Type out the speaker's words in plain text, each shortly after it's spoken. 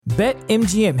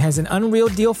BetMGM has an unreal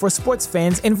deal for sports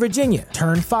fans in Virginia.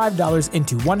 Turn $5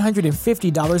 into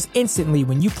 $150 instantly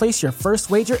when you place your first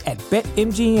wager at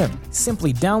BetMGM.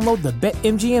 Simply download the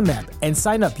BetMGM app and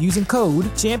sign up using code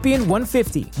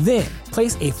Champion150. Then,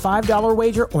 place a $5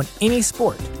 wager on any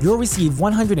sport. You'll receive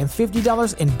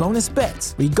 $150 in bonus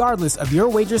bets, regardless of your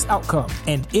wager's outcome.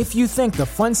 And if you think the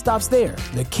fun stops there,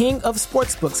 the King of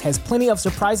Sportsbooks has plenty of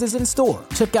surprises in store.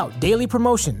 Check out daily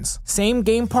promotions,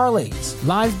 same-game parlays,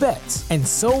 live bets, and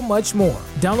so much more.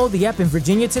 Download the app in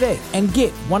Virginia today and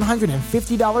get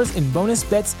 $150 in bonus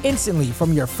bets instantly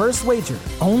from your first wager.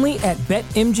 Only at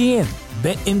BetMGM.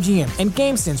 BetMGM and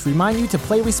GameSense remind you to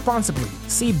play responsibly.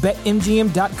 See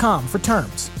BetMGM.com for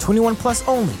terms. 21 plus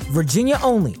only. Virginia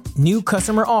only. New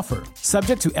customer offer.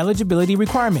 Subject to eligibility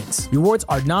requirements. Rewards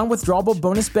are non-withdrawable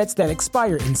bonus bets that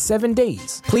expire in 7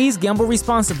 days. Please gamble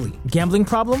responsibly. Gambling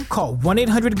problem? Call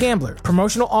 1-800-GAMBLER.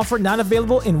 Promotional offer not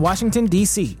available in Washington,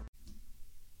 D.C.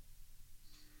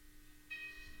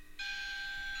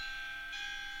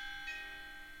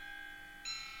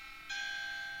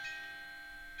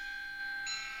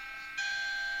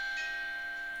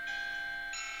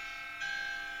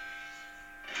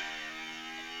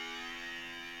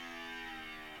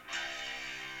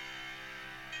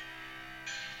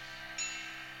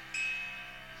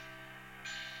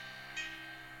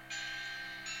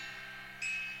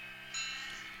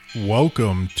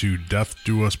 Welcome to Death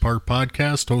Do Us Part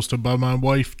podcast, hosted by my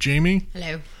wife, Jamie.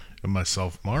 Hello. And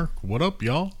myself, Mark. What up,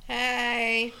 y'all?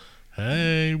 Hey.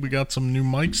 Hey, we got some new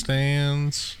mic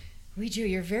stands. We do.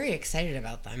 You're very excited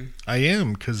about them. I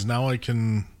am, because now I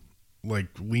can,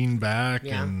 lean back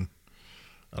and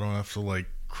I don't have to,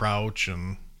 crouch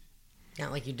and...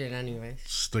 Not like you did anyways.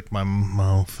 Stick my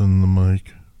mouth in the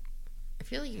mic. I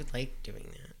feel like you like doing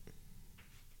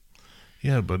that.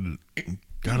 Yeah, but it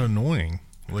got annoying.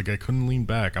 I couldn't lean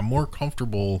back. I'm more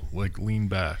comfortable, lean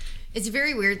back. It's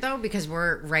very weird, though, because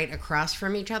we're right across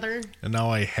from each other. And now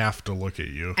I have to look at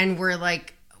you. And we're,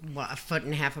 a foot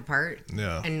and a half apart?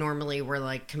 Yeah. And normally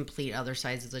we're, complete other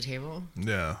sides of the table?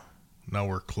 Yeah. Now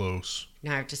we're close.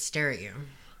 Now I have to stare at you.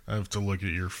 I have to look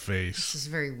at your face. This is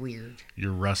very weird.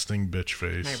 Your resting bitch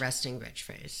face. My resting bitch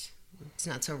face. It's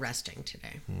not so resting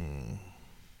today.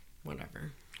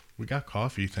 Whatever. We got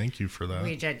coffee. Thank you for that.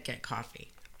 We did get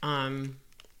coffee.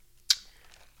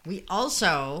 We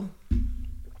also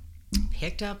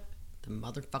picked up the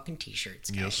motherfucking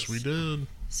t-shirts, guys. Yes, we did.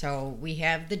 So we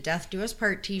have the Death Do Us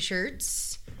Part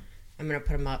t-shirts. I'm going to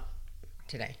put them up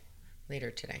later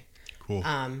today. Cool.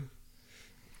 I'll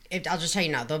just tell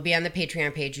you now, they'll be on the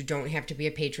Patreon page. You don't have to be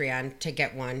a Patreon to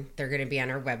get one. They're going to be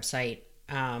on our website.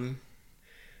 And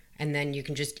then you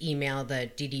can just email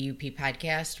the DDUP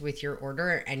podcast with your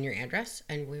order and your address,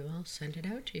 and we will send it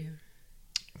out to you.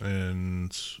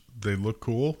 And they look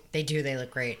cool. They do. They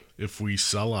look great. If we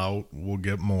sell out, we'll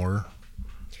get more.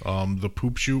 The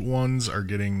poop shoot ones are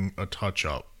getting a touch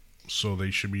up, so they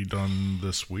should be done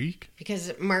this week.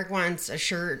 Because Mark wants a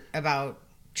shirt about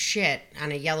shit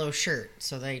on a yellow shirt,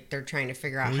 so they're trying to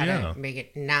figure out how to make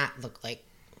it not look like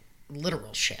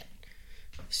literal shit.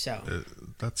 So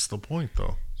that's the point,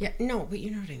 though. Yeah, no, but you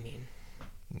know what I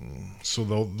mean. So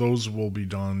those will be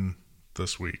done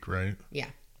this week, right? Yeah.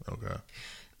 Okay.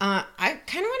 I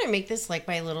kind of want to make this like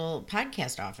my little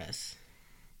podcast office.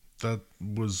 That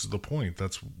was the point.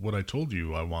 That's what I told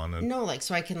you I wanted. No,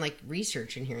 so I can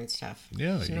research in here and stuff.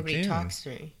 Yeah, so nobody talks to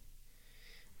me.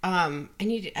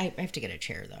 I have to get a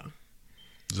chair though.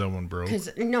 Is that one broke?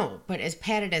 No, but as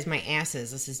padded as my ass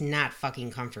is, this is not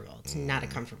fucking comfortable. It's not a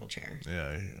comfortable chair.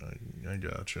 Yeah, I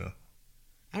gotcha.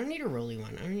 I don't need a rolly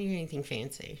one. I don't need anything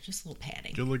fancy. Just a little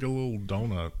padding. Get a little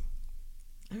donut.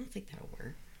 I don't think that'll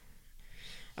work.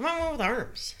 I want one with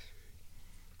arms.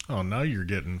 Oh, now you're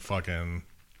getting fucking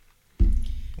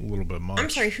a little bit much. I'm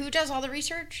sorry, who does all the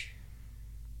research?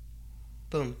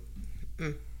 Boom.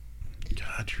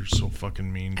 God, you're so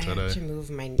fucking mean today. I have to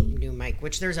move my new mic,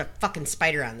 which there's a fucking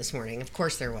spider on this morning. Of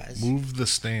course there was. Move the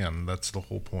stand. That's the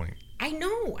whole point. I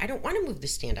know. I don't want to move the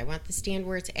stand. I want the stand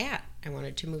where it's at. I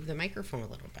wanted to move the microphone a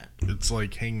little bit. It's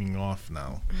hanging off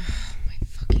now. Oh, my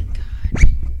fucking God.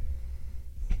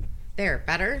 There,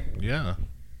 better? Yeah.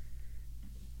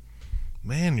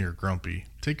 Man, you're grumpy.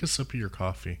 Take a sip of your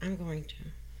coffee. I'm going to.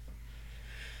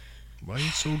 Why are you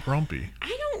so grumpy?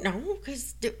 I don't know,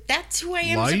 because that's who I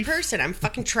am as a person. I'm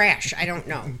fucking trash. I don't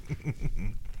know.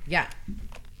 Yeah.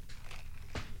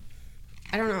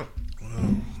 I don't know.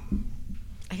 Well,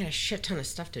 I got a shit ton of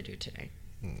stuff to do today.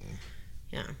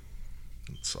 Yeah.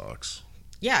 It sucks.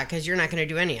 Yeah, because you're not going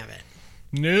to do any of it.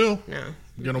 No. No.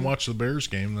 I'm going to watch the Bears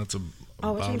game. That's what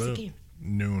about time's it. The game?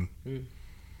 Noon.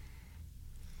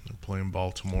 They're playing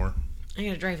Baltimore. I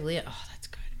gotta drive Leah. Oh, that's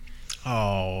good.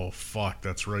 Oh, fuck.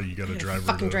 That's right. You got to drive her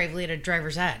Fucking to... drive Leah to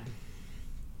driver's ed.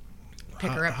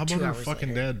 Pick her up How 2 about her hours fucking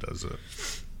later. dad does it?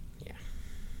 Yeah.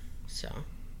 So.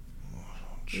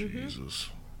 Jesus.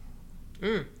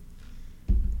 We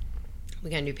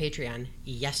got a new Patreon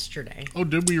yesterday. Oh,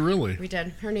 did we really? We did.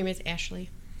 Her name is Ashley.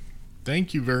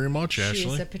 Thank you very much, She's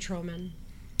Ashley. a patrolman.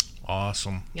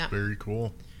 Awesome. Yeah. Very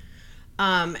cool.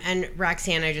 And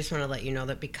Roxanne, I just want to let you know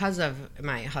that because of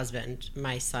my husband,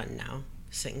 my son now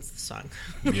sings the song.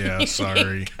 Yeah,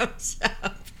 sorry. It comes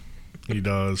up. He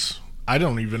does. I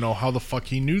don't even know how the fuck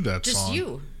he knew that Just song.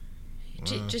 you.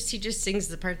 He just sings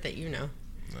the part that you know.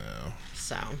 Yeah.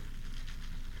 So.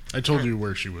 I told you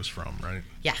where she was from, right?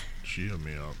 Yeah. She hit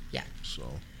me up. Yeah. So.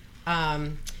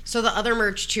 So the other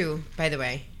merch too, by the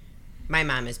way, my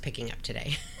mom is picking up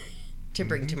today to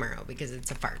bring tomorrow because it's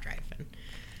a far drive and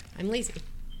I'm lazy.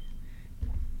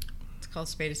 It's called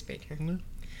spade a spade here. Yeah.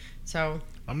 So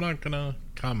I'm not gonna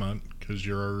comment because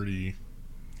you're already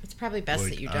it's probably best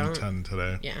that you don't. on 10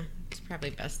 today. Yeah, it's probably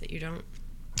best that you don't.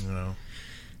 You know.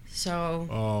 So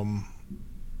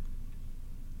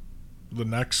The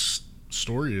next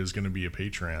story is going to be a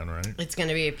Patreon, right? it's going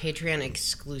to be a Patreon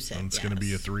exclusive. And it's going to be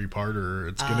a yes. 3-parter.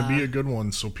 It's going to be a good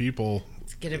one. So people,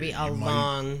 It's going to be a you might-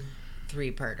 long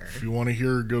 3-parter. if you want to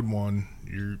hear a good one,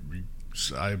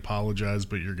 I apologize,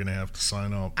 but you're going to have to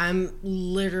sign up. I'm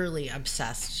literally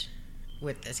obsessed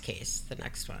with this case, the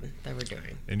next one that we're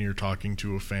doing. And you're talking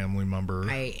to a family member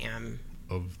I am,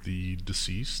 of the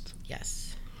deceased.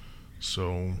 yes,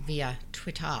 So, via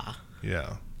Twitter.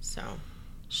 yeah.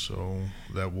 So,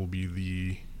 that will be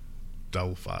the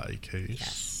Delphi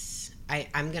case. yes.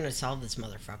 I'm going to solve this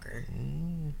motherfucker.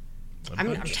 I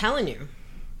I'm bet you- telling you.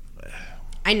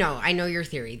 I know your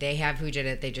theory. They have who did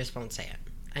it, they just won't say it.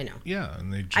 I know. Yeah,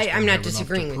 and they just I'm don't not have enough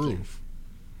disagreeing to with you. prove.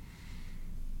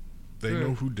 They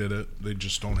know who did it. They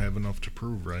just don't have enough to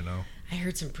prove right now. I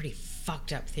heard some pretty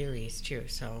fucked up theories too,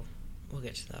 so we'll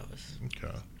get to those.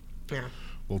 Okay. Yeah.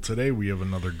 Well, today we have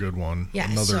another good one.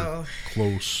 Yeah, Another so-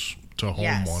 close to home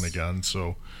Yes. one again.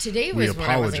 So Today we was what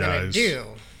I wasn't going to apologize. do.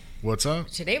 What's up?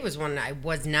 Today was one I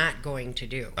was not going to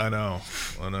do. I know.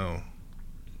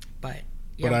 But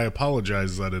But I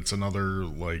apologize that it's another,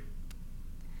 like,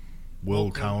 Will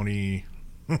Local. County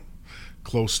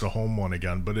close to home one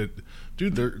again. But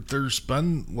dude, there's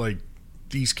been, like,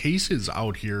 these cases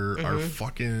out here are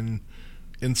fucking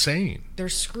insane. they're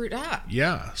screwed up.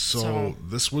 Yeah. So- So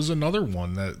this was another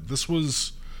one this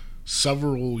was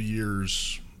several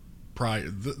years prior.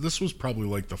 This was probably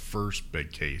like the first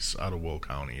big case out of Will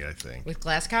County, I think. With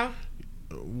Glasgow?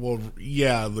 Well,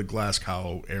 yeah, the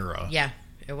Glasgow era. Yeah,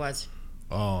 it was.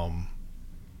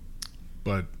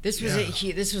 But This was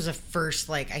yeah. this was a first,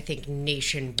 like, I think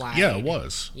nationwide. Yeah, it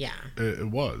was. Yeah. It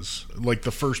was like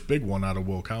the first big one out of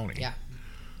Will County. Yeah.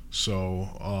 So,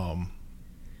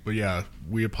 but yeah,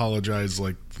 we apologize.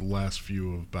 Like the last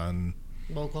few have been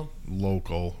Local.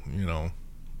 local, you know.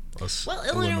 Us Well,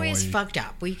 Illinois is fucked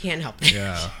up. We can't help it.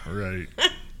 Yeah, right.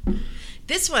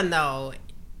 This one, though,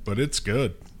 But it's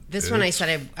good. this one I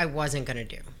said I wasn't going to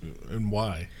do. And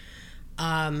why?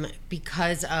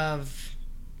 Because of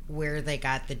where they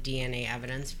got the DNA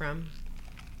evidence from.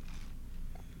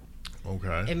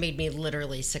 Okay. It made me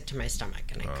literally sick to my stomach,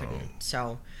 and I couldn't.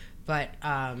 So, but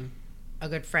a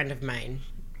good friend of mine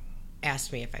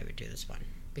asked me if I would do this one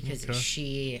because Okay.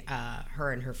 she,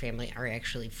 her and her family are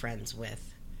actually friends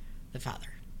with the father.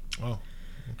 Oh,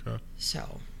 okay.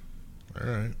 So, All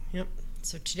right. yep.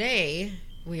 So today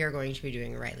we are going to be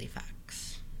doing Riley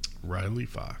Fox. Riley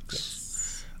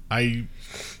Fox.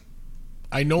 Yes.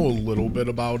 I know a little bit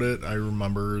about it. I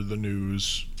remember the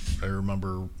news. I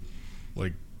remember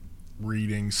like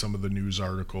reading some of the news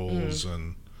articles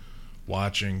and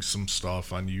watching some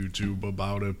stuff on YouTube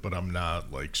about it, but I'm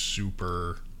not like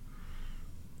super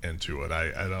into it.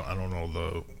 I don't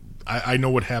know I know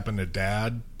what happened to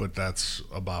Dad, but that's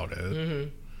about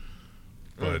it.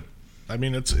 But I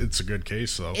mean, it's a good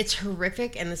case though. It's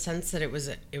horrific in the sense that it was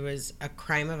a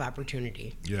crime of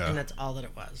opportunity. Yeah. And that's all that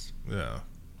it was. Yeah.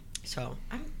 So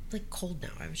I'm like cold now.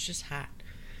 I was just hot.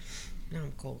 Now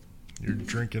I'm cold. You're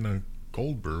drinking a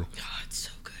cold brew. Oh, it's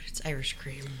so good. It's Irish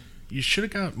cream. You should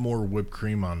have got more whipped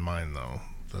cream on mine though.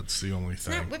 That's the only It's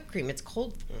thing. not whipped cream. It's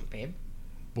cold foam, babe.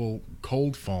 Well,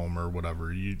 cold foam or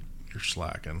whatever, you're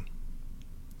slacking.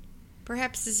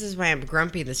 Perhaps this is why I'm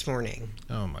grumpy this morning.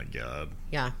 Oh my god.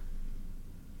 Yeah.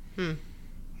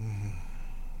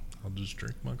 I'll just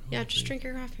drink my coffee. Yeah, just drink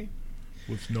your coffee.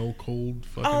 With no cold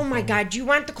fucking Oh my foam. god, do you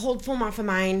want the cold foam off of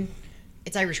mine?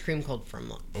 It's Irish cream cold foam.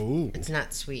 Look. Oh, It's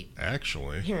not sweet.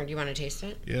 actually. Here, do you want to taste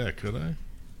it? Yeah, could I?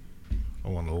 I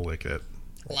want to lick it.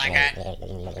 Like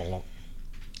it.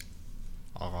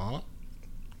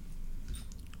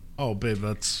 Oh, babe,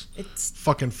 that's It's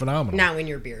fucking phenomenal. not in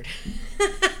your beard.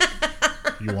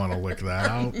 You want to lick that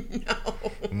out?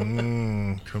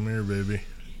 No. Come here, baby.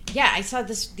 Yeah, I saw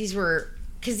this. These were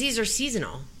because these are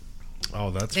seasonal. Oh,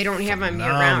 that's They don't have them year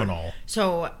phenomenal. round.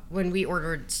 So when we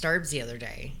ordered Starbs the other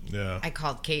day, Yeah, I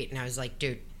called Kate and I was like,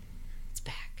 "Dude, it's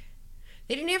back."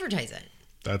 They didn't advertise it.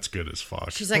 that's good as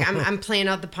fuck. She's like, "I'm playing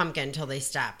out the pumpkin until they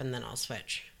stop, and then I'll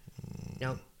switch."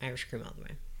 Nope, Irish cream all the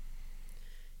way.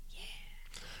 Yeah.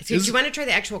 So, do you want to try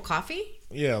the actual coffee?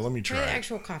 Yeah, let me Try try. the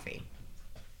actual coffee.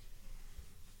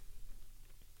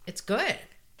 It's good.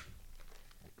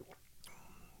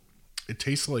 It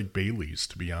tastes like Bailey's,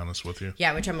 to be honest with you.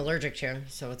 Yeah, which I'm allergic to,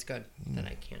 so it's good that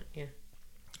I can't. Yeah.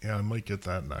 Yeah, I might get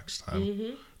that next time.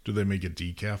 Mm-hmm. Do they make a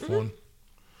decaf one?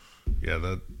 Yeah,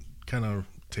 that kind of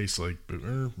tastes like.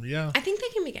 Yeah, I think they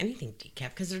can make anything decaf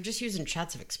because they're just using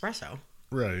shots of espresso.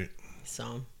 right.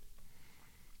 So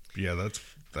Yeah, that's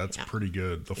Yeah. pretty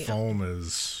good. The Yeah. foam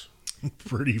is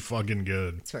pretty fucking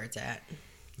good. that's where it's at.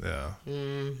 Yeah,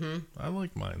 Mm-hmm. I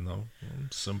like mine though.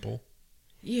 Simple.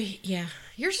 Yeah.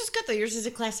 Yours is good though. Yours is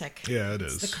a classic. Yeah, it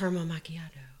It's is. the caramel macchiato.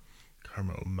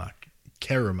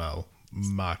 Caramel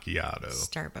macchiato.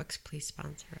 Starbucks, please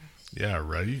sponsor us. Yeah,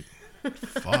 right?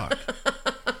 Fuck.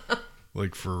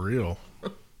 Like, for real.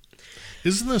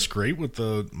 Isn't this great with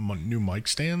the new mic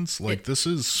stands? Like, this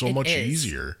is so it much is.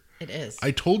 easier. It is.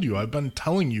 I told you, I've been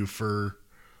telling you for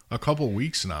a couple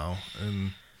weeks now,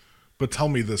 but tell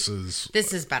me this is...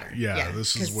 This is better. Yeah,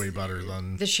 this is 'cause way better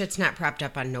than... This shit's not propped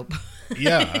up on nope.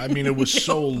 Yeah, I mean, it was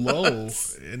so low,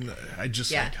 and I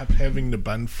kept having to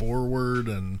bend forward,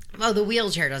 and... Well, the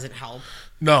wheelchair doesn't help.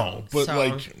 No, but So-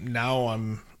 like, now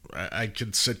I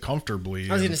could sit comfortably.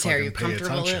 I was and going to say, are you fucking pay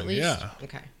comfortable attention. at least? Yeah.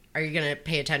 Okay. Are you going to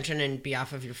pay attention and be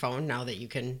off of your phone now that you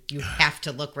have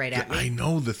to look right at me? I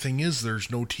know. The thing is,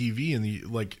 there's no TV, and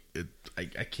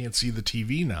I can't see the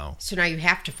TV now. So now you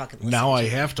have to fucking listen. Now I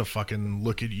have to fucking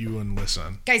look at you and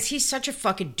listen. Guys, he's such a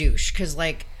fucking douche because,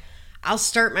 like, I'll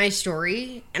start my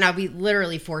story and I'll be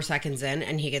literally 4 seconds in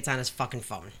and he gets on his fucking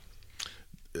phone.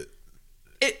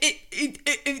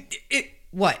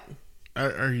 What?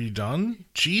 Are you done?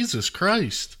 Jesus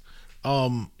Christ.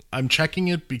 I'm checking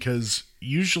it because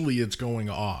usually it's going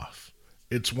off.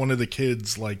 It's one of the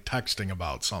kids, like, texting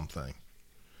about something.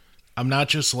 I'm not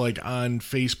just, like, on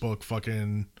Facebook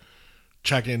fucking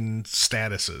checking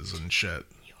statuses and shit.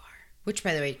 You are. Which,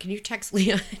 by the way, can you text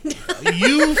Leah?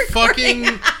 You fucking...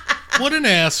 What an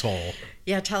asshole.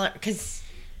 Yeah, tell her, because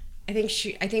I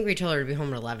think we told her to be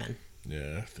home at 11.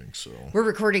 Yeah, I think so. We're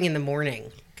recording in the morning,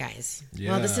 guys.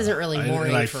 Yeah. Well, this isn't really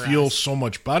morning and I for feel us. so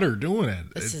much better doing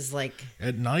it. This is like...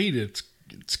 At night, it's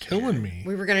killing me.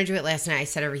 We were going to do it last night. I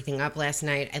set everything up last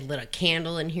night. I lit a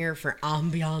candle in here for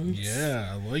ambiance.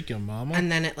 Yeah, I like it, Mama.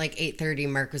 And then at like 8:30,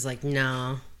 Mark was like,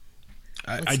 no.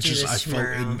 I do this felt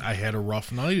tomorrow. I had a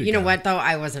rough night. You know again. what, though?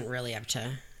 I wasn't really up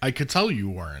to... I could tell you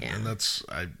weren't, Yeah.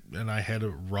 and I had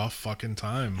a rough fucking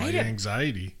time. My had a-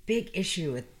 anxiety Big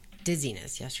issue with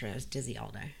dizziness yesterday. I was dizzy all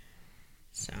day.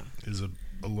 So, is a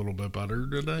little bit better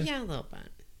today. yeah, a little bit. Well,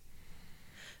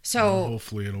 So,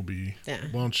 hopefully it'll be. Yeah.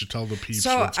 Why don't you tell the peeps?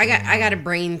 so what's I got going a on?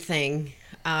 brain thing.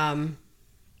 I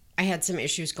had some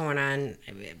issues going on.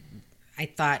 I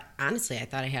thought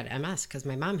I had MS because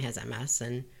my mom has MS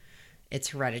and it's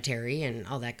hereditary and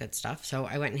all that good stuff. So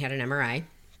I went and had an MRI,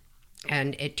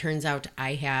 and it turns out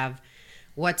I have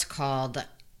what's called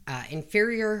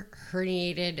inferior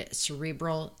herniated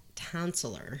cerebral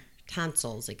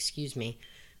tonsils,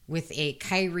 with a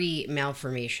Kyrie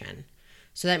malformation.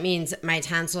 So that means my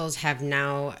tonsils have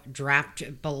now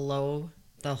dropped below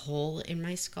the hole in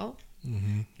my skull.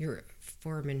 Mm-hmm. Your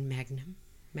foramen magnum.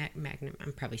 Magnum.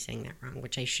 I'm probably saying that wrong,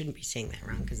 which I shouldn't be saying that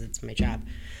wrong because it's my job.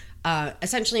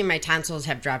 Essentially, my tonsils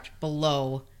have dropped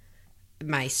below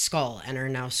my skull and are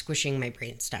now squishing my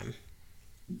brainstem.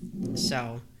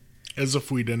 So, As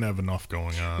if we didn't have enough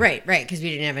going on. right, because we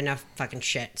didn't have enough fucking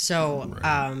shit. So,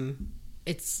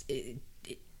 it's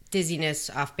dizziness,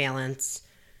 off balance,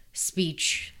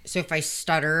 speech. So if I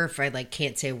stutter, if I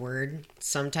can't say a word,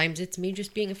 sometimes it's me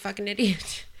just being a fucking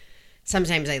idiot.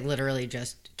 Sometimes I literally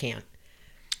just can't.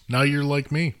 Now you're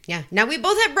like me. Yeah. Now we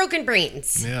both have broken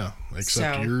brains. Yeah,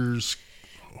 except So- yours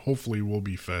hopefully will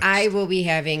be fixed. I will be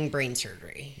having brain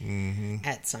surgery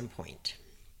at some point.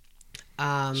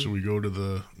 So we go to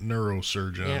the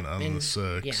neurosurgeon Yep, on and- the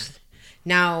 6th. Yeah.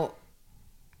 Now,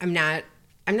 I'm not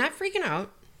freaking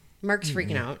out. Mark's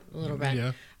freaking out a little bit.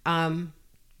 Yeah.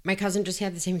 My cousin just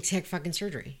had the same exact fucking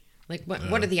surgery. What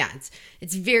are the odds?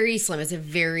 It's very slim. It's a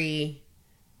very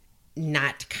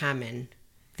not common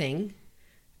thing.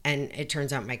 And it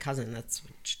turns out my cousin, that's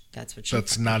what she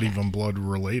That's not had. even blood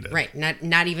related. Right.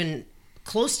 Not even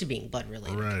close to being blood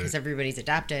related. Right. Because everybody's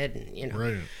adopted, and, you know.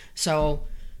 Right. So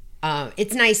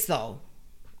it's nice, though.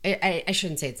 I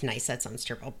shouldn't say it's nice. That sounds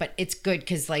terrible. But it's good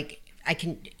because, like, I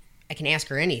can ask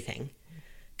her anything.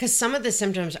 Because some of the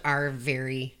symptoms are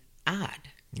very odd.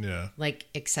 Yeah. Like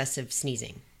excessive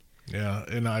sneezing. Yeah,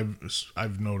 and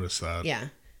I've noticed that. Yeah.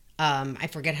 I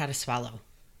forget how to swallow.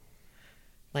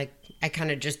 Like, I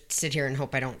kind of just sit here and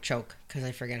hope I don't choke because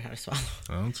I forget how to swallow.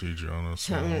 I'll teach you on this.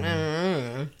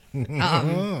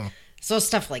 So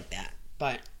stuff like that.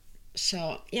 But,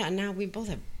 so, yeah, now we both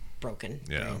have broken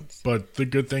brains. But the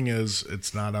good thing is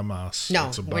it's not MS. No,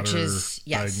 it's a better which is,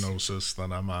 yes. diagnosis than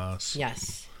MS.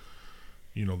 Yes.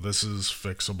 You know, this is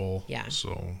fixable. Yeah.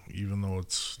 So even though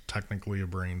it's technically a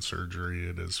brain surgery,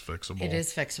 it is fixable. It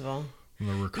is fixable. And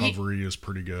the recovery is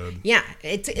pretty good. Yeah,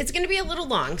 it's going to be a little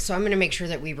long, so I'm going to make sure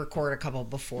that we record a couple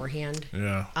beforehand.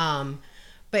 Yeah.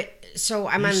 But so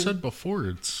You said before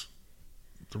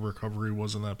the recovery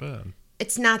wasn't that bad.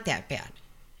 It's not that bad,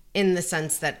 in the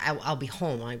sense that I'll be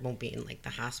home. I won't be in like the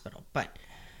hospital, but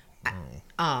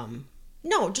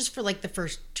no, just for like the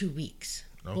first 2 weeks,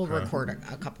 we'll record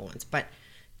a couple ones. But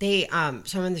they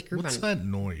so I'm in this group. What's that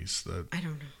noise? That I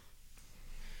don't know.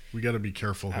 We got to be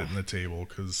careful hitting the table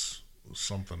because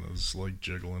something is like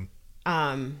jiggling.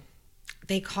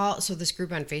 They call this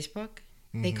group on Facebook.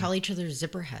 They call each other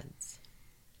zipper heads.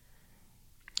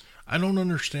 I don't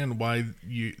understand why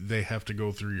they have to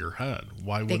go through your head.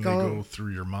 Why wouldn't they go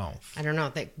through your mouth? I don't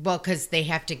know. Because they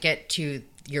have to get to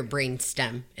your brain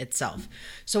stem itself.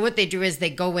 So what they do is they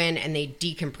go in and they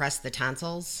decompress the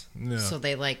tonsils. Yeah. So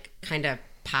they like kind of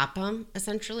pop them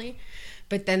essentially.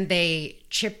 But then they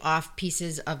chip off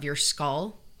pieces of your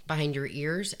skull behind your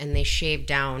ears and they shave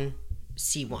down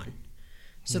C1.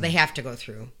 So they have to go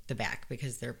through the back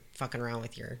because they're fucking around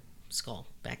with your skull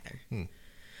back there.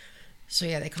 So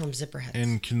yeah, they call them zipper heads.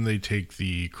 And can they take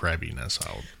the crabbiness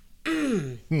out?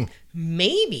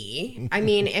 Maybe. I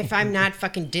mean, if I'm not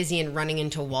fucking dizzy and running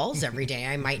into walls every day,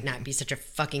 I might not be such a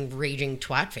fucking raging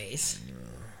twat face.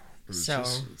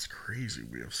 It's crazy.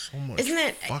 We have so much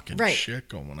fucking shit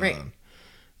going on.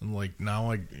 And like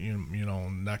now, you know,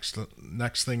 next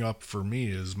thing up for me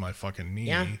is my fucking knee.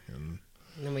 Yeah. And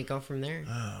then we go from there.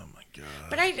 Oh my god.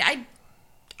 But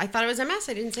I thought it was MS.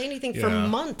 I didn't say anything for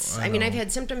months. I mean, I've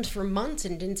had symptoms for months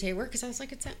and didn't say a word because I was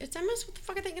like, it's MS. What the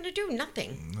fuck are they going to do?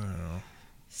 Nothing. No.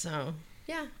 So,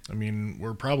 yeah. I mean,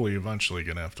 we're probably eventually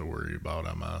going to have to worry about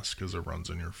MS because it runs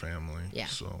in your family. Yeah.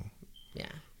 So.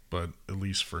 Yeah. But at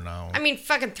least for now. I mean,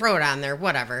 fucking throw it on there.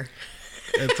 Whatever.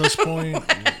 At this point,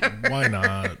 why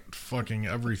not? Fucking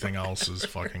everything else has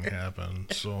fucking happened.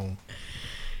 So.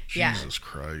 Jesus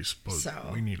Christ,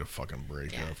 but we need a fucking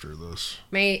break after this.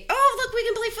 Look, we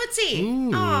can play footsie.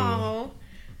 Ooh. Oh.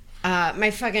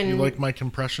 My fucking... You like my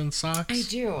compression socks? I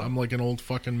do. I'm like an old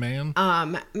fucking man.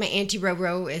 My Auntie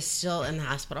Ro is still in the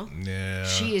hospital. Yeah.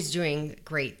 She is doing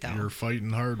great, though. You're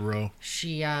fighting hard, Ro.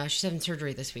 She's having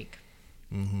surgery this week.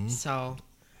 Mm-hmm. So...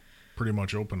 Pretty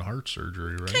much open heart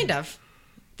surgery, right? Kind of.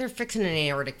 They're fixing an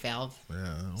aortic valve.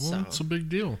 Yeah, well, it's a big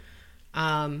deal.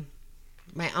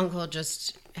 My uncle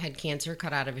just had cancer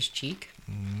cut out of his cheek.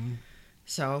 Mm-hmm.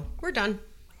 So, we're done.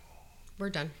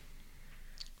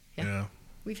 Yeah.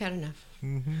 We've had enough.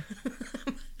 Mm-hmm.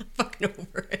 I'm fucking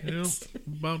over it. Yep,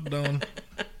 about done.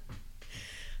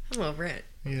 I'm over it.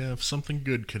 Yeah, if something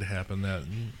good could happen, that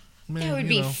would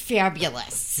be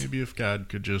fabulous. Maybe if God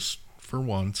could just, for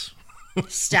once...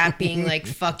 Stop being like,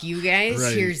 fuck you guys,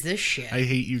 right. Here's this shit. I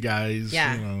hate you guys.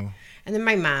 Yeah. You know. And then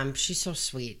my mom, she's so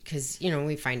sweet because, you know,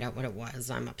 we find out what it was.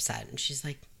 I'm upset. And she's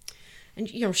like, and,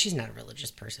 you know, she's not a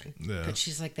religious person. Yeah. But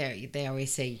she's like, they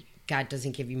always say, God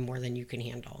doesn't give you more than you can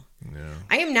handle. Yeah.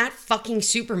 I am not fucking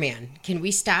Superman. Can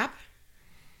we stop?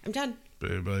 I'm done.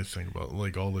 Babe, I think about,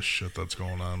 like, all the shit that's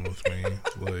going on with me.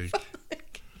 Like,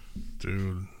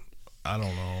 dude, I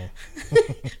don't know.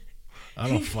 I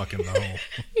don't fucking know.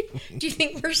 Do you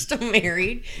think we're still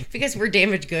married because we're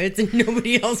damaged goods and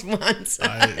nobody else wants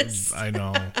us? I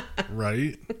know,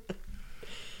 right?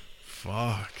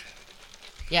 Fuck.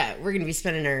 Yeah, we're going to be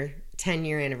spending our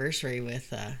 10-year anniversary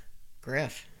with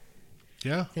Griff.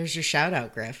 Yeah. There's your shout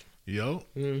out, Griff. Yo.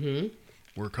 Mm-hmm.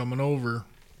 We're coming over.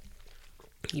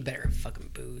 You better have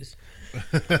fucking booze.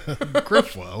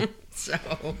 Griff will. So.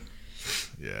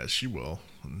 Yeah, she will.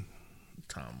 And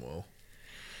Tom will.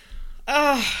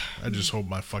 I just hope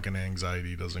my fucking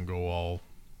anxiety doesn't go all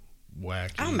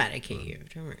wacky. I'll medicate you.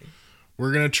 Don't worry.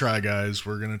 We're going to try, guys.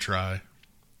 We're going to try.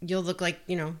 You'll look like,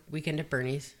 you know, Weekend at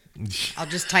Bernie's. I'll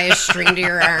just tie a string to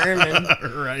your arm,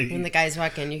 and Right. when the guys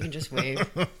walk in, you can just wave.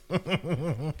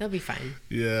 They'll be fine.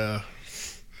 Yeah.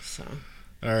 So,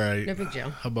 All right. no big deal.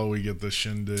 How about we get the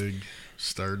shindig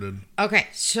started? Okay,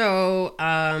 so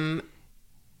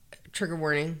trigger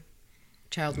warning: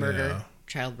 child murder, Yeah.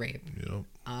 child rape.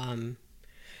 Yep.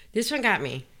 This one got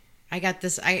me. I got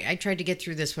this. I tried to get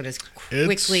through this one as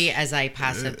quickly as I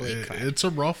possibly could. It's a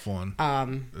rough one.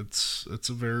 It's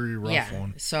a very rough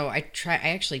one. So I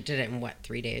actually did it in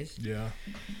 3 days. Yeah.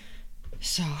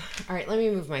 So all right, let me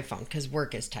move my phone because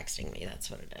work is texting me.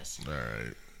 That's what it is. All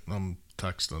right. I'm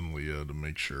texting Leah to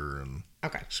make sure and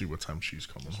Okay. see what time she's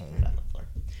coming home. On the floor.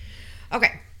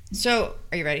 Okay. So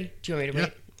are you ready? Do you want me to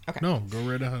wait? Okay. No, go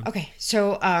right ahead. Okay.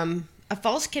 So a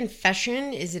false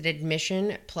confession is an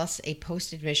admission plus a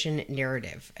post-admission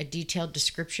narrative, a detailed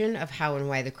description of how and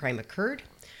why the crime occurred,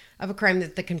 of a crime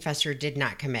that the confessor did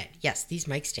not commit. Yes, these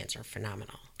mic stands are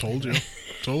phenomenal. Told you.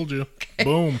 Told you.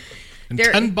 Boom. And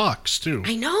They're- $10 too.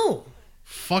 I know.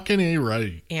 Fucking A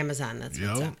right. Amazon, that's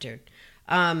what's Yep. up, dude.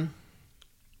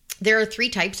 There are 3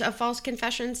 types of false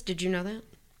confessions. Did you know that?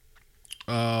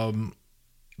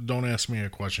 Don't ask me a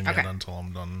question Okay. yet until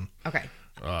I'm done Okay.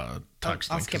 texting.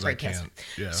 I'll skip 'cause right I past can't.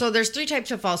 it. Yeah. So there's 3 types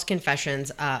of false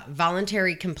confessions: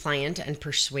 voluntary, compliant, and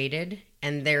persuaded.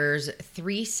 And there's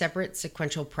 3 separate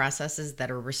sequential processes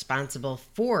that are responsible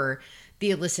for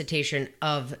the elicitation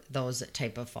of those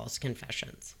type of false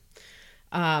confessions.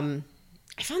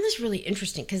 I found this really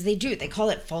interesting because they call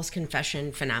it false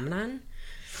confession phenomenon,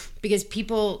 because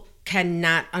people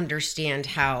cannot understand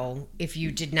how, if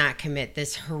you did not commit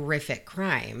this horrific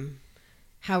crime,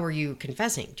 how are you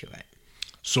confessing to it?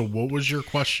 So what was your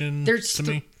question There's to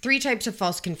me? 3 types of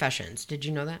false confessions. Did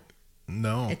you know that?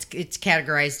 No. It's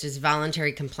categorized as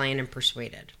voluntary, compliant, and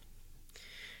persuaded.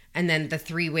 And then the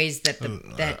 3 ways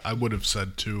that I would have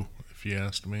said 2 if you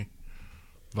asked me.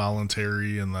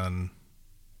 Voluntary and then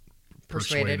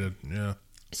persuaded. Yeah.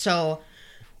 So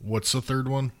What's the third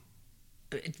one?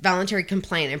 it's voluntary,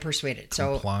 compliant, and persuaded.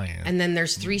 So Compliant. and then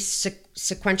there's 3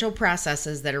 sequential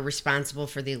processes that are responsible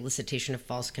for the elicitation of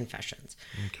false confessions.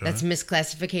 Okay. That's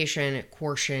misclassification,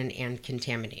 coercion, and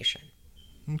contamination.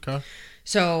 Okay.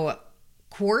 So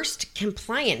coerced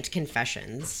compliant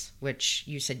confessions, which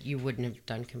you said you wouldn't have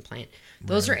done compliant,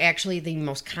 those are actually the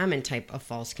most common type of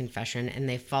false confession, and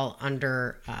they fall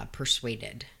under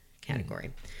persuaded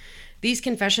category. These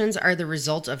confessions are the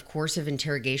result of coercive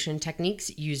interrogation techniques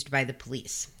used by the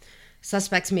police.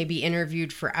 Suspects may be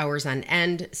interviewed for hours on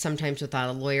end, sometimes without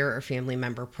a lawyer or family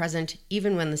member present,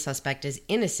 even when the suspect is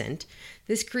innocent.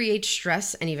 This creates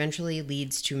stress and eventually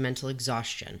leads to mental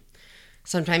exhaustion.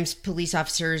 Sometimes police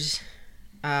officers,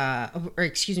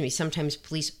 sometimes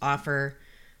police offer,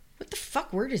 what the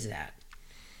fuck word is that?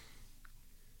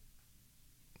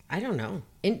 I don't know.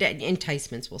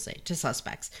 Enticements, we'll say, to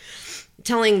suspects,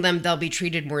 telling them they'll be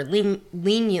treated more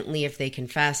leniently if they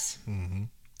confess. Mm-hmm.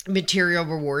 Material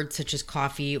rewards such as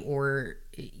coffee or,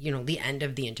 the end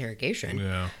of the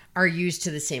interrogation are used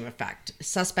to the same effect.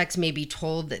 Suspects may be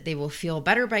told that they will feel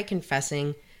better by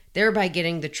confessing, thereby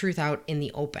getting the truth out in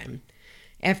the open.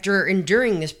 After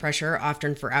enduring this pressure,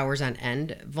 often for hours on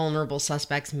end, vulnerable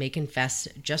suspects may confess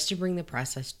just to bring the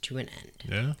process to an end.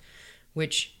 Yeah.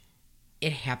 Which,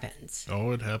 it happens.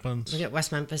 Oh, it happens. Look at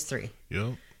West Memphis 3.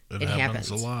 Yep. It happens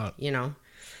a lot.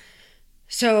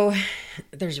 So,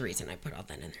 there's a reason I put all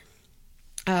that in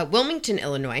there. Wilmington,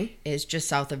 Illinois is just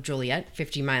south of Joliet,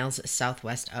 50 miles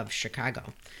southwest of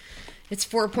Chicago. It's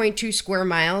 4.2 square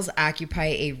miles, occupy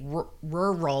a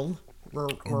rural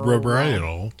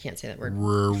can't say that word.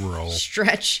 Rural.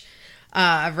 Stretch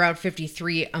of Route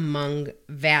 53 among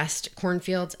vast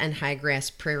cornfields and high grass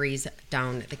prairies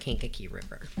down the Kankakee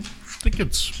River. I think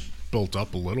it's built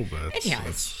up a little bit. It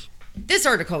has. This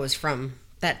article was from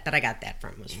that I got that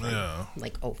from was from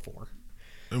like 04.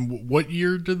 And what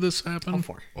year did this happen?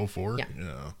 04. 04? Yeah.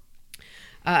 Yeah.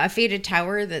 A faded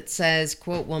tower that says,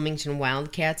 quote, Wilmington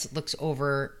Wildcats looks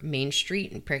over Main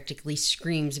Street and practically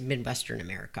screams Midwestern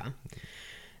America.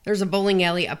 There's a bowling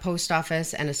alley, a post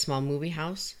office, and a small movie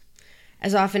house.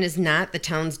 As often as not, the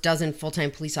town's dozen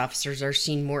full-time police officers are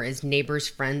seen more as neighbors,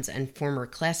 friends, and former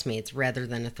classmates rather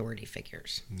than authority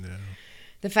figures. Yeah.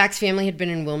 The Fox family had been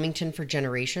in Wilmington for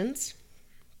generations.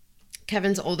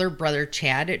 Kevin's older brother,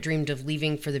 Chad, dreamed of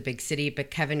leaving for the big city, but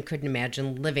Kevin couldn't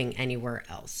imagine living anywhere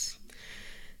else.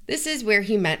 This is where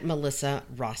he met Melissa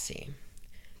Rossi.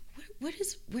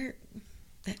 Where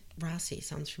that Rossi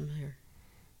sounds familiar.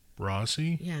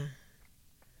 Rossi? Yeah.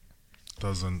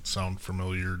 Doesn't sound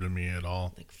familiar to me at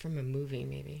all. Like from a movie,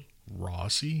 maybe.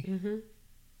 Rossi? Mm-hmm.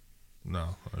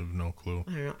 No, I have no clue.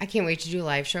 I don't know. I can't wait to do a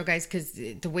live show, guys, because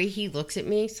the way he looks at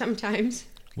me sometimes.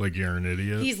 Like you're an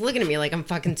idiot. He's looking at me like I'm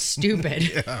fucking stupid.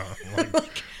 Yeah,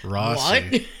 like Rossi.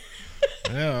 What?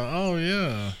 Yeah. Oh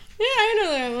yeah. Yeah, I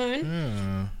know that one.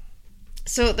 Yeah.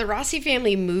 So the Rossi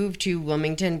family moved to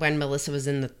Wilmington when Melissa was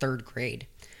in the 3rd grade.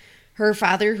 Her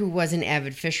father, who was an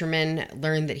avid fisherman,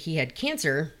 learned that he had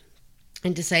cancer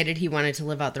and decided he wanted to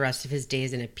live out the rest of his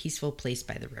days in a peaceful place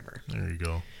by the river. There you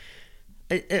go.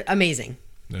 Amazing.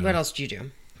 Yeah. What else do you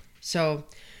do? So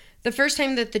the first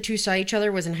time that the two saw each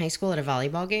other was in high school at a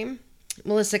volleyball game.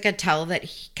 Melissa could tell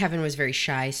that Kevin was very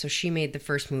shy, so she made the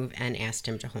first move and asked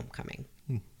him to homecoming.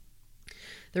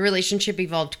 The relationship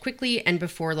evolved quickly, and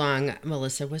before long,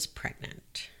 Melissa was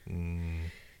pregnant.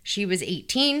 She was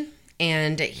 18,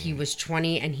 and he was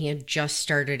 20, and he had just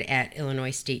started at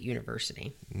Illinois State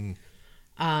University.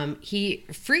 He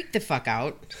freaked the fuck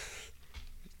out,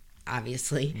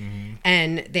 obviously,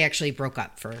 and they actually broke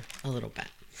up for a little bit.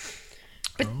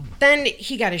 But then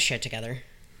he got his shit together.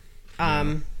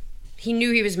 He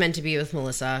knew he was meant to be with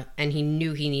Melissa, and he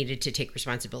knew he needed to take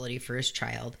responsibility for his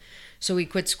child. So he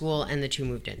quit school, and the two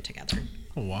moved in together.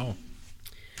 Oh,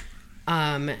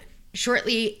 wow.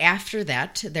 Shortly after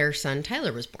that, their son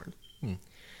Tyler was born.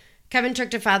 Kevin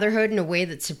took to fatherhood in a way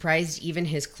that surprised even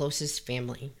his closest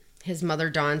family. His mother,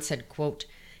 Dawn, said, quote,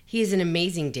 "He is an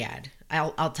amazing dad.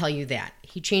 I'll tell you that.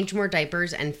 He changed more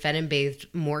diapers and fed and bathed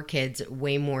more kids,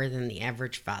 way more than the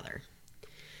average father."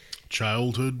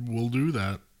 Childhood will do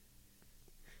that.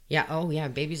 Yeah, oh yeah,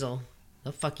 babies they'll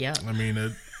fuck you up. I mean,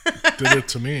 it did it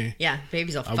to me. Yeah,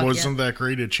 babies will fuck you I up. wasn't that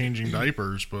great at changing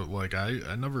diapers, but like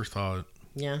I never thought.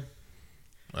 Yeah.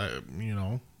 I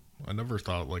never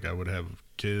thought like I would have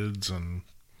kids and.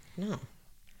 No.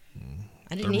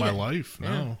 I They're didn't my either. life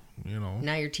now.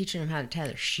 Now you're teaching them how to tie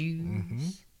their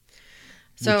shoes.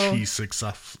 Which he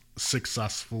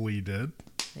successfully did.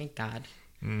 Thank God.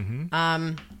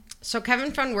 So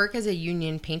Kevin found work as a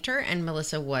union painter, and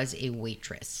Melissa was a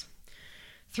waitress.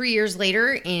 3 years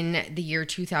later, in the year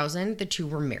 2000, the two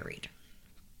were married.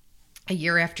 A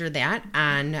year after that,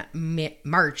 on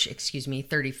March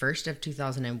 31st of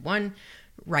 2001,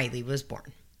 Riley was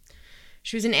born.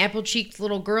 She was an apple-cheeked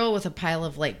little girl with a pile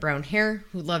of light brown hair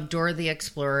who loved Dora the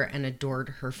Explorer and adored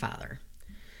her father.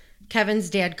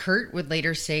 Kevin's dad, Kurt, would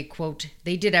later say, quote,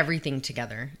 "They did everything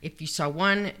together. If you saw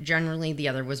one, generally the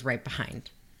other was right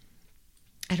behind."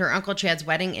 At her Uncle Chad's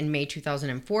wedding in May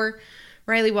 2004,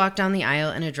 Riley walked down the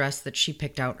aisle in a dress that she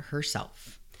picked out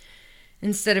herself.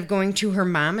 Instead of going to her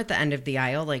mom at the end of the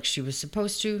aisle like she was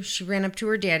supposed to, she ran up to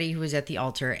her daddy, who was at the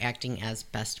altar acting as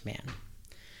best man.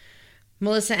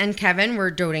 Melissa and Kevin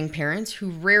were doting parents who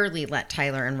rarely let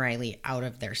Tyler and Riley out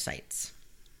of their sights.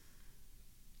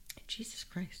 Jesus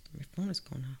Christ, my phone is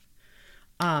going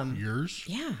off. Yours?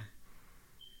 Yeah.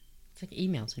 It's like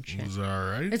emails and shit. Is that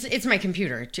all right? It's my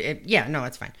computer. Yeah, no,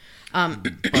 it's fine.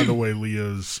 By the way,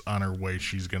 Leah's on her way.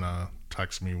 She's going to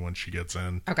text me when she gets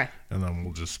in. Okay. And then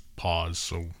we'll just pause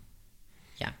so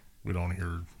Yeah. we don't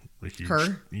hear the huge...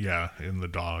 Her? Yeah, and the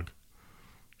dog.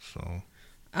 So...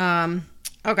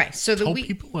 Okay, so Tell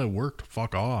people at work to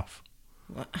fuck off.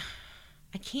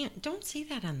 I can't. Don't say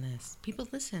that on this. People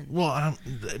listen. Well,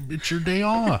 it's your day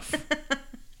off.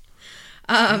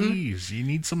 Jeez, you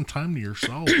need some time to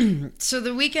yourself. So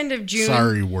the weekend of June...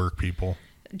 Sorry, work people.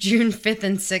 June 5th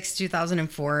and 6th,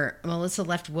 2004, Melissa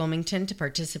left Wilmington to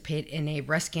participate in a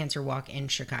breast cancer walk in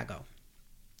Chicago.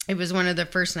 It was one of the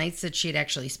first nights that she had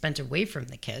actually spent away from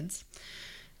the kids.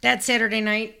 That Saturday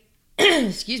night,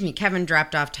 Kevin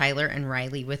dropped off Tyler and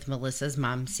Riley with Melissa's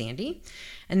mom, Sandy.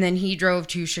 And then he drove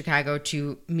to Chicago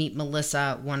to meet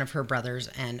Melissa, one of her brothers,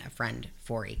 and a friend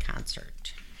for a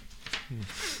concert.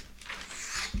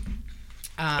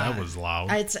 That was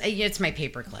loud. It's my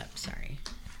paperclip, sorry.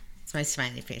 It's my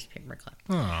smiley face paperclip.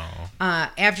 Oh.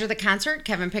 After the concert,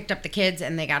 Kevin picked up the kids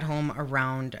and they got home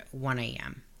around 1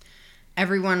 a.m.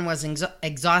 Everyone was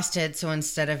exhausted, so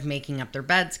instead of making up their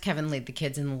beds, Kevin laid the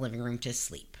kids in the living room to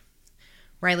sleep.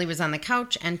 Riley was on the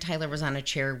couch and Tyler was on a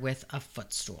chair with a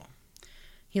footstool.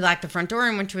 He locked the front door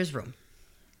and went to his room.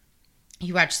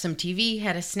 He watched some TV,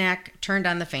 had a snack, turned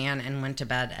on the fan, and went to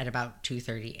bed at about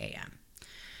 2:30 a.m.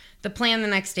 The plan the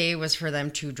next day was for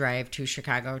them to drive to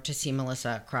Chicago to see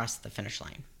Melissa cross the finish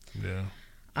line. Yeah.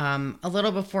 A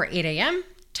little before 8 a.m.,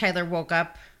 Tyler woke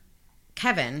up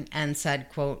Kevin and said,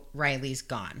 quote, "Riley's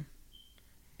gone."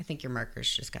 I think your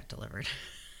markers just got delivered.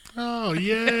 Oh,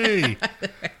 yay.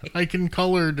 I can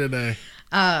color today.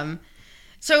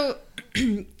 So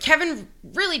Kevin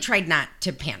really tried not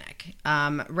to panic.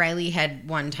 Riley had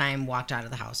one time walked out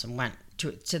of the house and went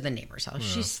to the neighbor's house. Yeah.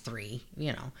 She's 3,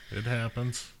 It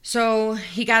happens. So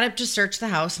he got up to search the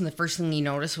house, and the first thing he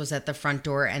noticed was that the front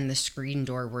door and the screen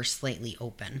door were slightly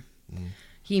open.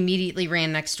 He immediately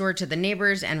ran next door to the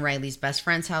neighbors and Riley's best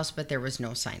friend's house, but there was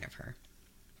no sign of her.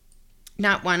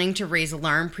 Not wanting to raise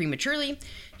alarm prematurely,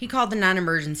 he called the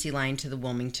non-emergency line to the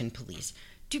Wilmington police.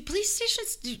 Do police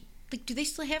stations, do they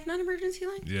still have non-emergency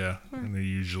lines? Yeah, and it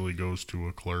usually goes to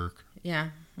a clerk. Yeah.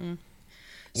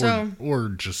 Or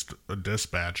just a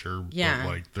dispatcher. Yeah. But,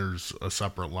 like, there's a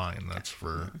separate line that's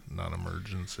for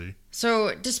non-emergency.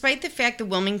 So, despite the fact the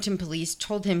Wilmington police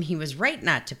told him he was right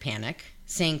not to panic,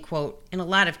 saying, quote, in a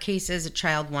lot of cases, a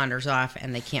child wanders off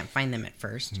and they can't find them at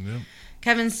first. Yep.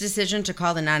 Kevin's decision to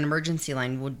call the non-emergency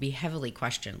line would be heavily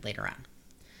questioned later on.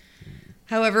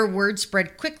 However, word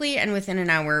spread quickly, and within an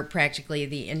hour, practically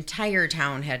the entire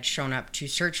town had shown up to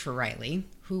search for Riley,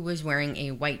 who was wearing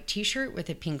a white t-shirt with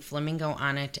a pink flamingo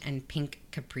on it and pink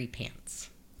capri pants.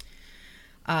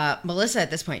 Melissa, at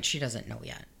this point, she doesn't know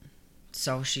yet.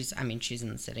 So she's in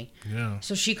the city. Yeah.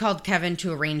 So she called Kevin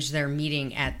to arrange their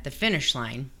meeting at the finish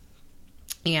line.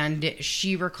 And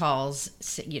she recalls,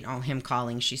 him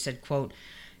calling. She said, quote,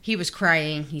 he was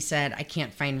crying. He said, I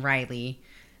can't find Riley.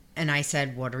 And I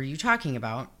said, what are you talking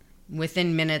about?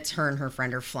 Within minutes, her and her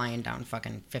friend are flying down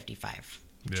fucking 55,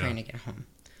 trying to get home.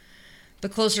 The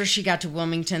closer she got to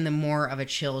Wilmington, the more of a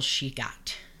chill she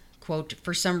got. Quote,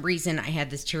 for some reason, I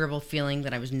had this terrible feeling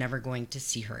that I was never going to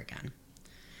see her again.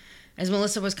 As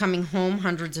Melissa was coming home,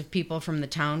 hundreds of people from the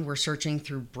town were searching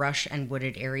through brush and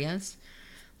wooded areas.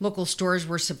 Local stores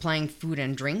were supplying food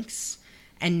and drinks,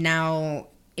 and now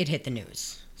it hit the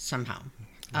news somehow.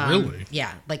 Really?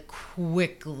 Yeah, like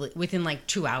quickly, within like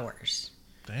 2 hours.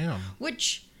 Damn.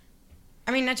 Which,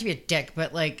 I mean, not to be a dick,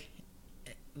 but like,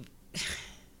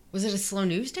 was it a slow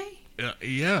news day?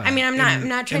 Yeah. I mean, I'm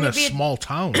not trying to be in a small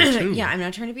town too. Yeah, I'm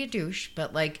not trying to be a douche,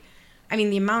 but like, I mean,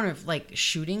 the amount of like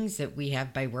shootings that we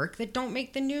have by work that don't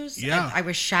make the news. Yeah. I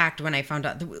was shocked when I found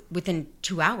out within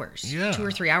 2 hours, 2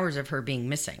 or 3 hours of her being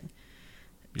missing,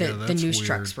 the news weird.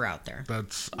 trucks were out there.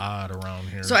 That's odd around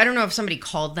here. So I don't know if somebody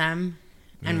called them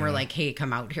and were like, "Hey,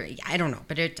 come out here." I don't know,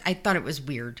 but I thought it was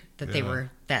weird that they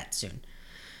were that soon.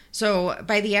 So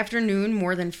by the afternoon,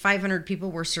 more than 500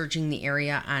 people were searching the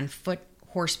area on foot,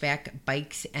 horseback,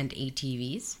 bikes, and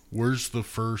ATVs. Where's the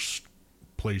first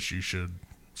place you should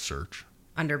search?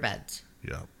 Under beds.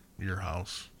 Yeah, your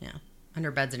house. Yeah, under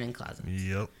beds and in closets.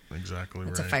 Yep, exactly.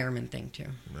 It's a fireman thing too.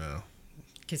 Yeah.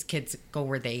 Because kids go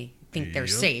where they think they're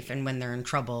safe, and when they're in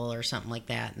trouble or something like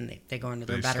that, and they go into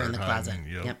their bed or in the closet.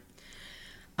 Yep.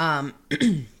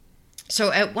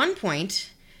 So at one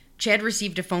point, Chad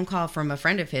received a phone call from a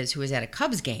friend of his who was at a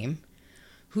Cubs game,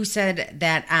 who said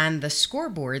that on the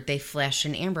scoreboard they flashed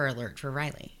an Amber Alert for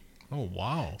Riley. Oh,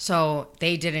 wow. So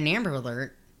they did an Amber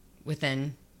Alert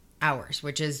within hours,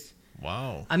 which is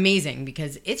amazing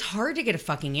because it's hard to get a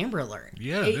fucking Amber Alert.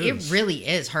 Yeah, it really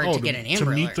is hard to get an Amber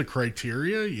Alert. To meet the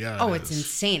criteria, yeah. Oh, it's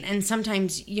insane. And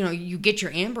sometimes, you get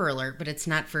your Amber Alert, but it's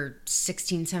not for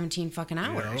 16, 17 fucking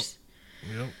hours.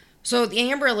 Yep. So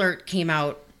the Amber Alert came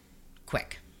out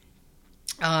quick.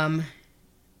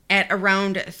 At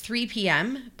around 3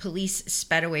 p.m., police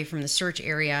sped away from the search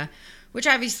area, which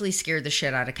obviously scared the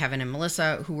shit out of Kevin and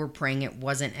Melissa, who were praying it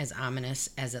wasn't as ominous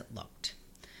as it looked.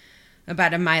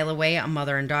 About a mile away, a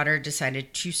mother and daughter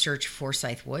decided to search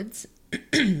Forsyth Woods.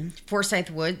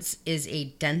 Forsyth Woods is a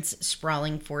dense,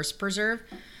 sprawling forest preserve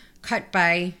cut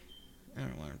by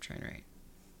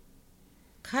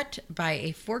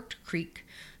a forked creek,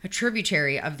 a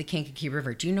tributary of the Kankakee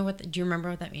River. Do you remember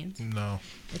what that means? No.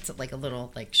 It's like a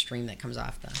little stream that comes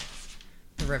off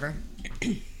the river.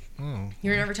 Oh.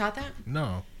 You were never taught that?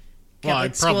 No. Well, I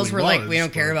schools were like, we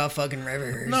don't care about fucking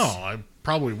rivers. No, I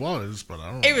probably was, but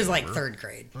I don't know. It was like third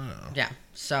grade. Oh. Yeah.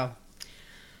 So,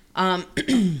 a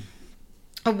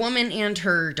woman and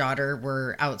her daughter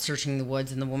were out searching the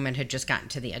woods, and the woman had just gotten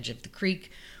to the edge of the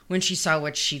creek when she saw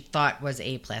what she thought was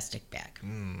a plastic bag.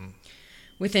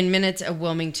 Within minutes, a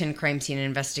Wilmington crime scene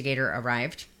investigator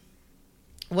arrived.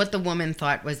 What the woman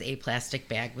thought was a plastic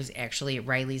bag was actually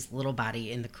Riley's little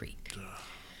body in the creek.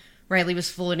 Riley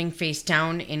was floating face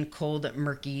down in cold,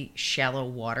 murky, shallow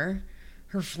water.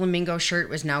 Her flamingo shirt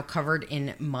was now covered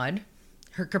in mud.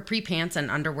 Her capri pants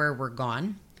and underwear were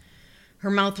gone.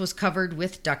 Her mouth was covered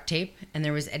with duct tape, and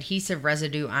there was adhesive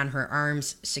residue on her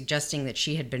arms, suggesting that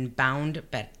she had been bound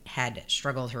but had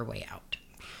struggled her way out.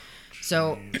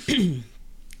 So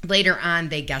later on,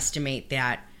 they guesstimate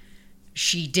that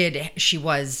she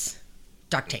was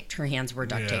duct taped. Her hands were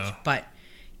duct taped, but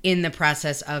in the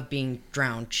process of being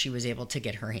drowned, she was able to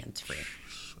get her hands free.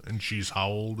 And she's how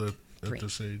old at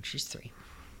this age? She's 3.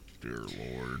 Dear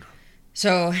Lord.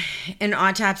 So, an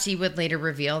autopsy would later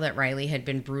reveal that Riley had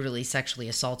been brutally sexually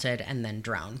assaulted and then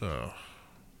drowned. Oh.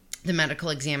 The medical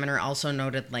examiner also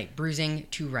noted light bruising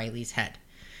to Riley's head.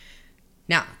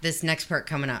 Now, this next part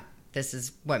coming up, this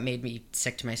is what made me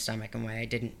sick to my stomach and why I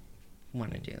didn't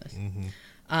want to do this.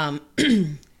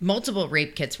 Multiple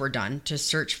rape kits were done to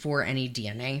search for any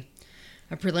DNA.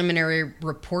 A preliminary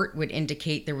report would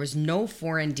indicate there was no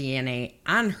foreign DNA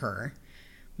on her,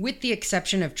 with the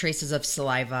exception of traces of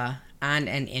saliva on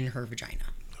and in her vagina.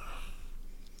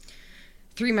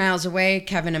 3 miles away,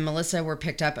 Kevin and Melissa were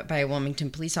picked up by a Wilmington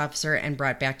police officer and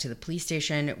brought back to the police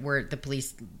station, where the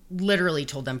police literally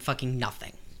told them fucking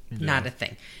nothing. Yeah. Not a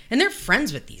thing. And they're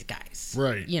friends with these guys.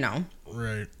 Right. You know?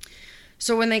 Right.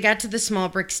 So when they got to the small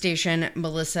brick station,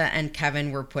 Melissa and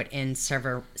Kevin were put in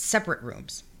separate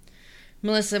rooms.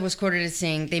 Melissa was quoted as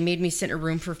saying, "They made me sit in a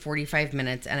room for 45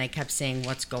 minutes and I kept saying,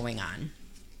 'What's going on?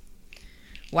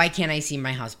 Why can't I see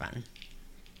my husband?'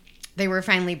 They were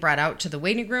finally brought out to the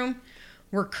waiting room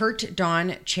where Kurt,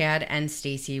 Dawn, Chad, and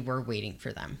Stacy were waiting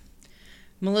for them.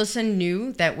 Melissa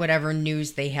knew that whatever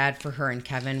news they had for her and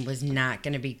Kevin was not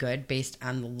going to be good based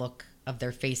on the look of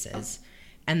their faces.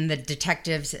 And the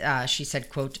detectives, she said,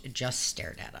 quote, just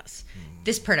stared at us.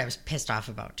 This part I was pissed off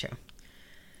about, too.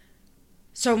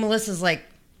 So Melissa's like,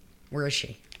 where is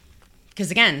she? Because,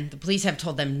 again, the police have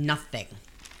told them nothing.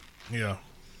 Yeah.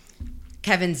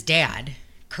 Kevin's dad,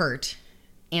 Kurt,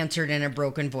 answered in a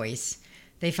broken voice.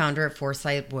 They found her at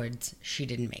Forsyth Woods. She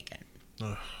didn't make it.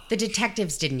 Ugh. The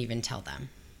detectives didn't even tell them.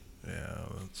 Yeah,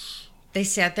 that's... They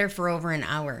sat there for over an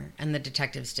hour, and the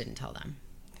detectives didn't tell them.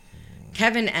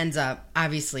 Kevin ends up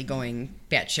obviously going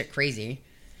batshit crazy.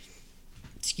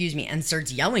 Excuse me, and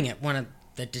starts yelling at one of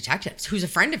the detectives, who's a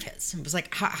friend of his. It was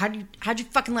like, how'd you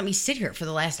fucking let me sit here for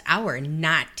the last hour and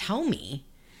not tell me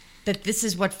that this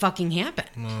is what fucking happened?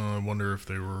 I wonder if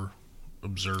they were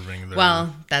observing their...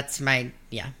 Well, that's my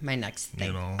next thing.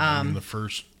 You know, I mean, the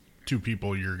first two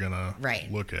people you're gonna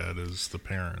look at is the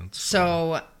parents.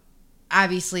 So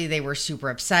obviously they were super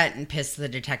upset and pissed the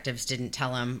detectives didn't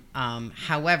tell them.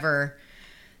 However,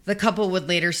 the couple would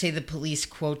later say the police,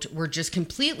 quote, were just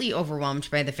completely overwhelmed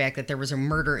by the fact that there was a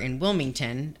murder in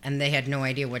Wilmington and they had no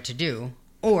idea what to do,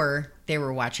 or they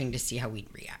were watching to see how we'd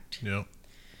react. Yep.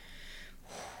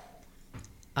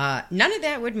 None of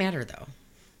that would matter, though,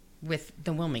 with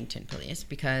the Wilmington police,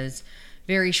 because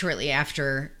very shortly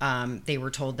after they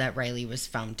were told that Riley was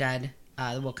found dead,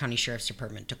 the Will County Sheriff's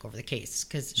Department took over the case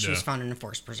because she was found in a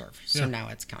forest preserve. So now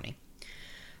it's county.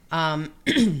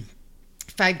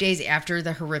 5 days after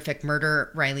the horrific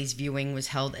murder, Riley's viewing was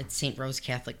held at St. Rose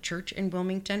Catholic Church in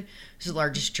Wilmington. It was the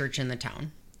largest church in the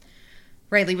town.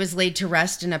 Riley was laid to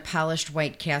rest in a polished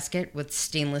white casket with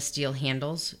stainless steel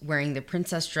handles, wearing the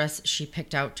princess dress she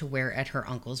picked out to wear at her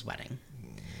uncle's wedding.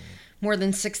 More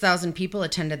than 6,000 people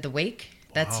attended the wake.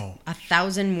 That's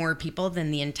 1,000 more people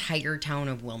than the entire town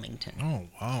of Wilmington. Oh,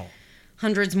 wow.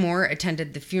 Hundreds more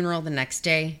attended the funeral the next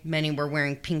day. Many were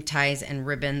wearing pink ties and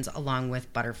ribbons along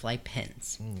with butterfly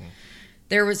pins.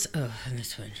 There was a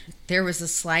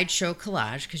slideshow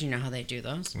collage, because you know how they do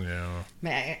those. Yeah.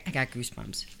 I got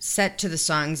goosebumps. Set to the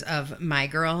songs of My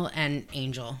Girl and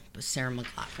Angel with Sarah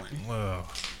McLachlan.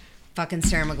 Fucking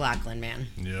Sarah McLachlan, man.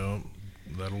 Yep.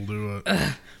 That'll do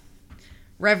it.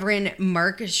 Reverend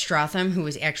Mark Strotham, who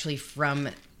was actually from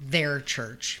their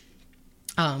church,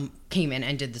 came in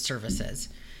and did the services.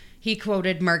 He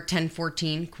quoted Mark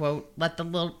 10:14, quote, "Let the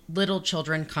little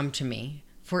children come to me,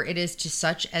 for it is to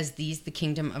such as these the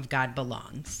kingdom of God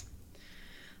belongs."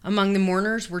 Among the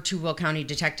mourners were 2 Will County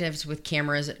detectives with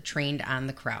cameras trained on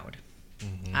the crowd,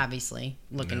 obviously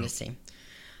looking to see.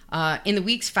 In the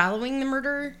weeks following the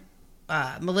murder,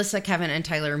 Melissa, Kevin, and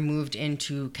Tyler moved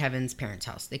into Kevin's parents'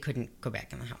 house. They couldn't go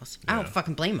back in the house. I don't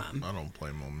fucking blame them. I don't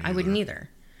blame them either. I wouldn't either.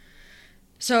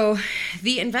 So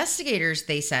the investigators,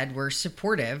 they said, were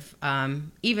supportive,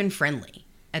 even friendly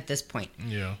at this point.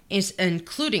 Yeah.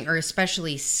 Including, or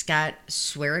especially, Scott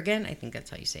Swearigan. I think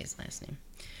that's how you say his last name.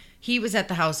 He was at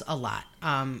the house a lot.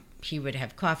 He would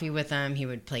have coffee with them. He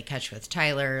would play catch with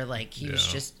Tyler. Like, he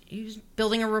was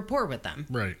building a rapport with them.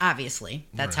 Right. Obviously.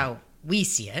 That's how we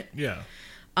see it. Yeah.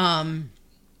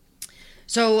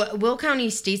 So Will County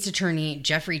State's Attorney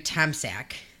Jeffrey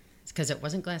Tomczak, because it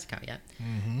wasn't Glasgow yet,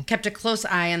 kept a close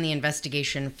eye on the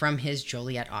investigation from his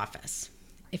Joliet office.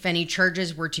 If any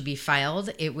charges were to be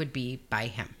filed, it would be by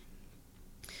him.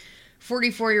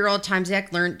 44-year-old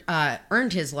Tomczak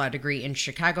earned his law degree in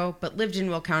Chicago, but lived in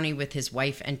Will County with his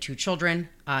wife and 2 children.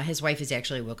 His wife is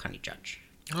actually a Will County judge.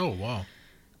 Oh, wow.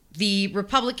 The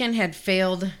Republican had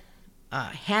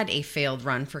a failed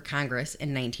run for Congress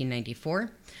in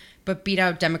 1994, but beat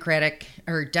out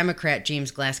Democrat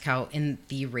James Glasgow in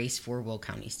the race for Will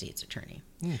County State's Attorney.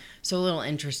 So a little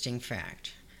interesting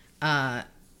fact.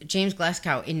 James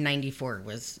Glasgow in 94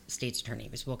 was State's Attorney. He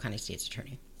was Will County State's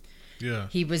Attorney. Yeah.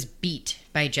 He was beat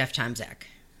by Jeff Tomczak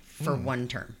for one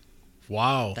term.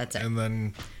 Wow. That's it. And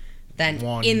then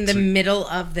in the middle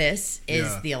of this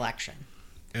is the election.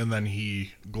 And then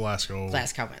Glasgow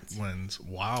wins.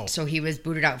 Wow. So he was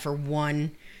booted out for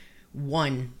one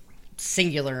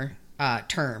singular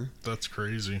term. That's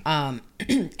crazy. And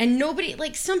nobody,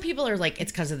 like, some people are like,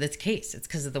 it's because of this case. It's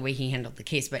because of the way he handled the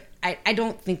case. But I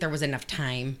don't think there was enough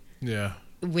time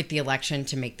with the election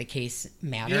to make the case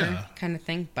matter kind of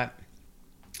thing. But,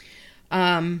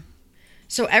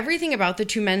 so everything about the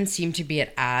two men seemed to be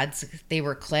at odds. They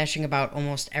were clashing about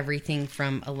almost everything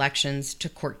from elections to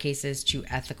court cases to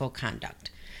ethical conduct.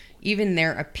 Even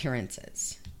their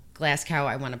appearances. Glasgow,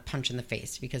 I want to punch in the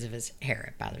face because of his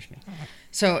hair. It bothers me.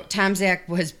 So Tomczak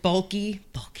was bulky.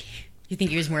 You think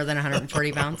he was more than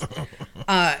 140 pounds?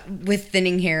 With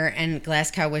thinning hair, and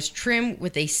Glasgow was trim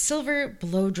with a silver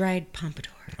blow-dried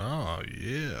pompadour. Oh,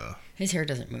 yeah. His hair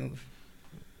doesn't move.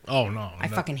 Oh, no. I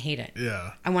fucking hate it.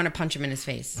 Yeah. I want to punch him in his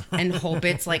face and hope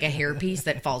it's like a hairpiece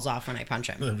that falls off when I punch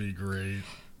him. That'd be great.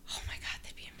 Oh, my God.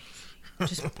 That'd be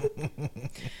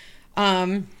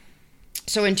amazing.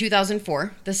 So in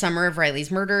 2004, the summer of Riley's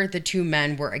murder, the two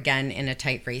men were again in a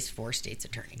tight race for state's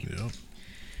attorney.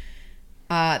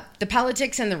 Yeah. The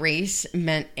politics and the race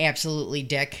meant absolutely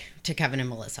dick to Kevin and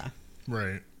Melissa.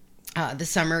 Right. The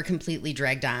summer completely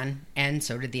dragged on, and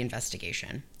so did the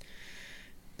investigation.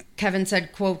 Kevin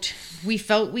said, quote, "We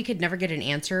felt we could never get an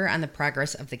answer on the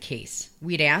progress of the case.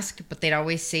 We'd ask, but they'd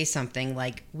always say something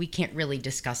like, 'We can't really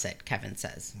discuss it,'" Kevin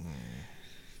says.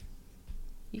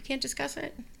 You can't discuss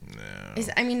it? No. Is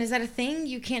that a thing?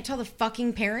 You can't tell the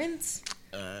fucking parents?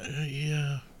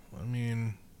 Yeah. I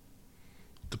mean,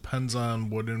 depends on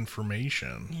what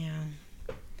information.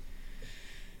 Yeah.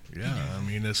 Yeah. I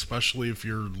mean, especially if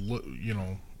you're,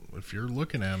 if you're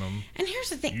looking at them. And here's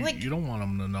the thing. You don't want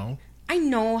them to know. I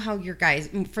know how your guys,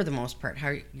 for the most part,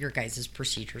 how your guys'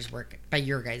 procedures work. By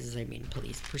your guys, I mean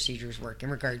police procedures work in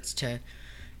regards to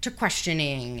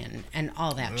questioning and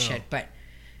all that shit. But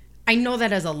I know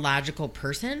that as a logical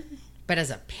person, but as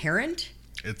a parent,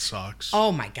 it sucks.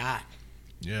 Oh my God.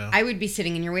 Yeah. I would be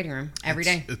sitting in your waiting room every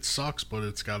day. It sucks, but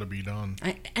it's got to be done.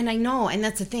 I know, and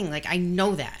that's the thing. Like, I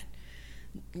know that.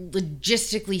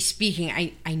 Logistically speaking,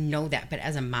 I know that. But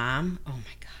as a mom, oh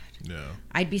my God. Yeah.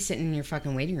 I'd be sitting in your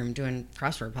fucking waiting room doing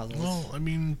crossword puzzles. Well, I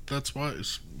mean, that's why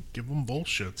give them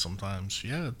bullshit sometimes.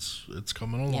 Yeah, it's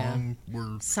coming along.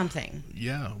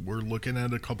 Yeah. We're looking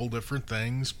at a couple different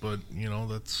things, but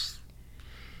that's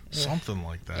something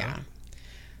like that. Yeah.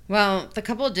 Well, the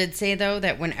couple did say, though,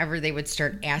 that whenever they would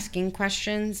start asking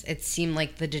questions, it seemed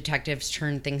like the detectives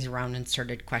turned things around and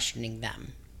started questioning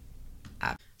them.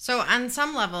 So on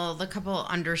some level, the couple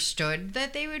understood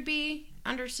that they would be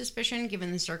under suspicion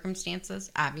given the circumstances,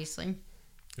 obviously.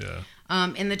 Yeah.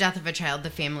 In the death of a child,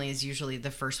 the family is usually the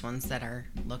first ones that are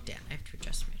looked at. I have to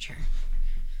adjust my chair.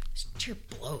 This chair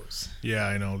blows. Yeah,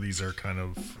 I know. These are kind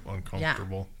of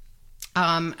uncomfortable.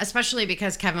 Yeah. Especially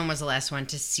because Kevin was the last one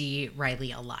to see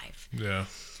Riley alive. Yeah.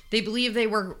 They believe they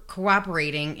were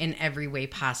cooperating in every way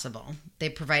possible. They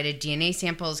provided DNA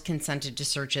samples, consented to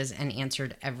searches, and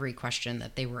answered every question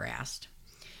that they were asked.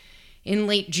 In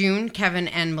late June, Kevin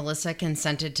and Melissa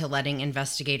consented to letting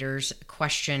investigators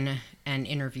question and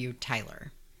interview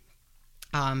Tyler.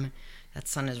 That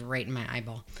sun is right in my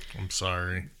eyeball. I'm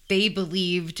sorry. They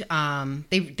believed,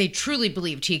 they truly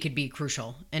believed he could be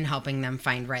crucial in helping them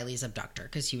find Riley's abductor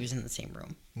because he was in the same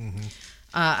room. Mm-hmm.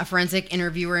 A forensic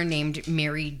interviewer named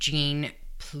Mary Jean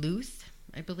Pluth,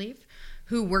 I believe,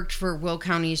 who worked for Will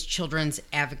County's Children's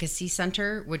Advocacy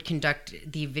Center, would conduct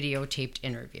the videotaped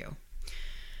interview.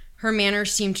 Her manner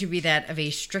seemed to be that of a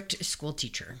strict school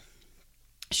teacher.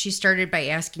 She started by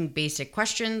asking basic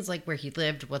questions like where he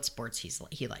lived, what sports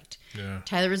he liked. Yeah.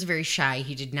 Tyler was very shy.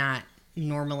 He did not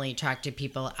normally talk to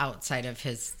people outside of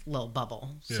his little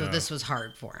bubble, so this was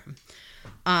hard for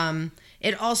him.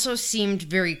 It also seemed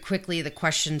very quickly the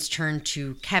questions turned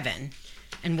to Kevin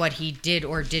and what he did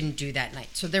or didn't do that night.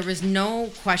 So there was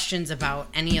no questions about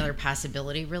any other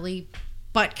possibility really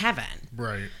but Kevin.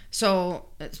 Right. So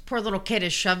this poor little kid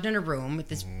is shoved in a room with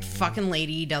this fucking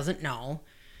lady he doesn't know.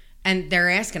 And they're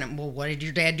asking him, well, what did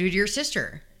your dad do to your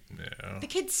sister? Yeah. The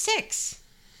kid's 6.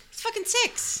 He's fucking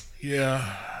 6.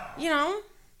 Yeah. You know?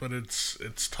 But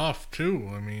it's tough, too.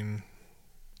 I mean...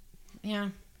 Yeah.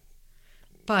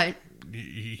 But...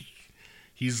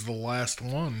 He's the last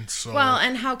one, so... Well,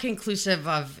 and how conclusive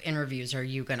of interviews are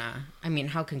you gonna... I mean,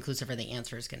 how conclusive are the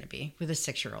answers gonna be with a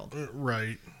 6-year-old?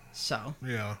 Right. So...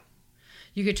 Yeah.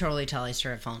 You could totally tell I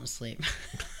started falling asleep.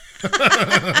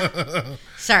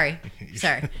 Sorry.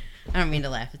 I don't mean to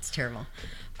laugh. It's terrible.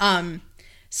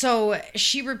 So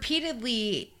she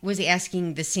repeatedly was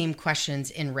asking the same questions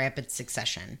in rapid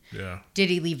succession. Yeah. Did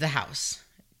he leave the house?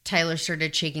 Tyler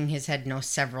started shaking his head no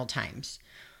several times.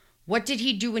 What did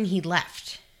he do when he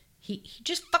left? He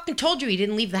just fucking told you he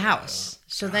didn't leave the house.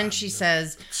 So then she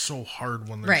says... It's so hard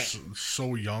when they're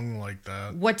so young like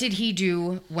that. What did he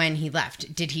do when he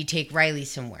left? Did he take Riley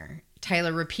somewhere?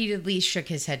 Tyler repeatedly shook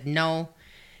his head no.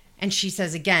 And she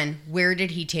says again, where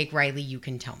did he take Riley? You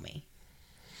can tell me.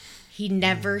 He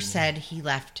never said he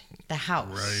left the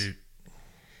house. Right.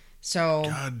 So...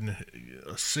 God,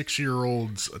 a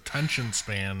 6-year-old's attention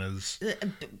span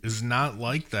is not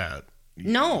like that.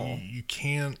 No. You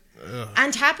can't...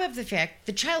 On top of the fact,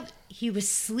 the child, he was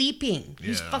sleeping.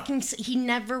 He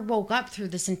never woke up through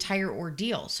this entire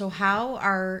ordeal. So how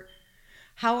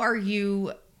are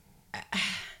you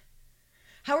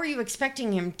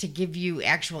expecting him to give you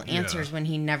actual answers when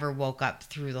he never woke up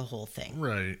through the whole thing?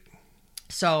 Right.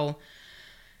 So,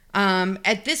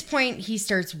 at this point, he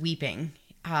starts weeping.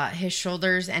 His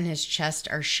shoulders and his chest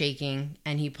are shaking,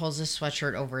 and he pulls his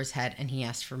sweatshirt over his head, and he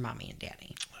asks for mommy and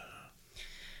daddy.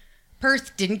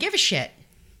 Perth didn't give a shit,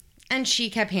 and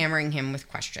she kept hammering him with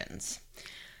questions.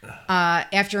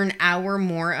 After an hour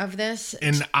more of this...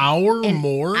 An hour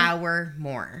more? An hour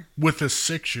more. With a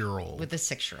 6-year-old? With a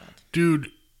 6-year-old.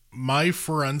 Dude, my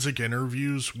forensic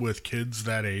interviews with kids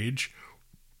that age,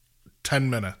 10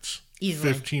 minutes.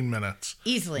 Easily. 15 minutes.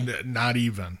 Easily. Not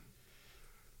even.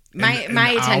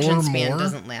 My attention span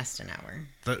doesn't last an hour.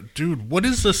 Dude, what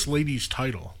is this lady's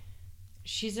title?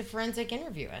 She's a forensic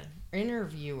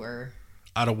interviewer.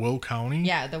 Out of Will County?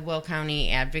 Yeah, the Will County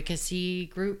Advocacy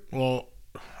Group. Well,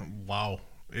 wow.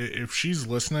 If she's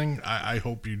listening, I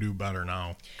hope you do better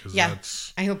now.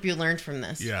 I hope you learned from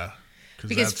this. Yeah.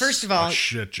 Because first of all, a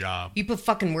shit job. You put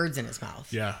fucking words in his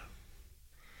mouth. Yeah.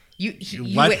 You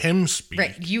let him speak.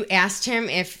 Right. You asked him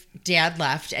if dad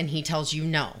left, and he tells you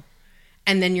no.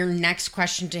 And then your next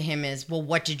question to him is, well,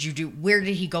 what did you do? Where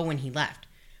did he go when he left?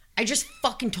 I just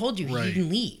fucking told you he didn't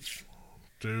leave.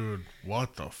 Dude,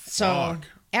 what the fuck? So,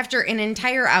 after an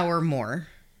entire hour more,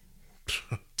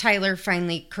 Tyler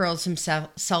finally curls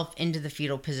himself into the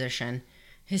fetal position,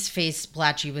 his face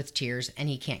blotchy with tears, and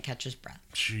he can't catch his breath.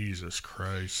 Jesus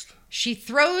Christ. She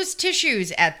throws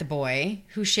tissues at the boy,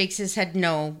 who shakes his head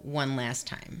no one last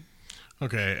time.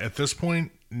 Okay, at this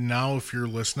point, now if you're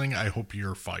listening, I hope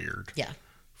you're fired. Yeah.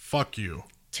 Fuck you.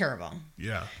 Terrible.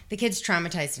 Yeah. The kid's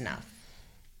traumatized enough.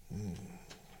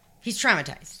 He's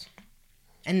traumatized.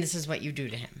 And this is what you do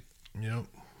to him. Yep.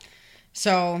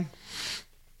 So,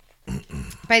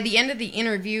 by the end of the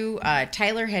interview,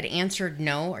 Tyler had answered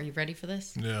no. Are you ready for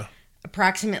this? Yeah.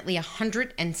 Approximately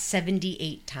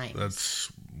 178 times.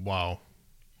 That's, wow.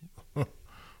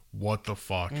 What the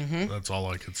fuck? Mm-hmm. That's all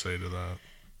I could say to that.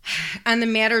 On the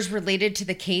matters related to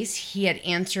the case, he had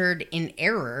answered in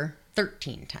error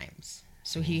 13 times.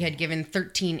 So he had given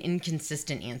 13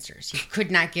 inconsistent answers. He could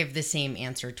not give the same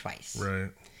answer twice. Right.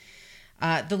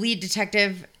 The lead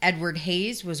detective, Edward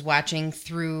Hayes, was watching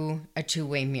through a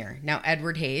two-way mirror. Now,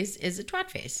 Edward Hayes is a twat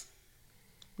face.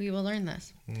 We will learn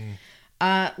this.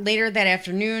 Later that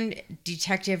afternoon,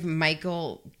 Detective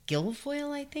Michael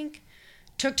Guilfoyle, I think,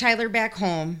 took Tyler back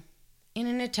home in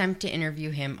an attempt to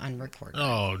interview him unrecorded.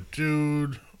 Oh,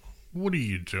 dude. What are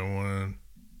you doing?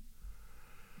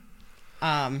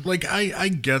 I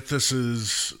get this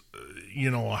is,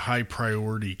 a high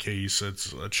priority case.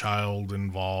 It's a child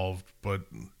involved, but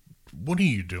what are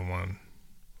you doing?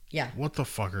 Yeah. What the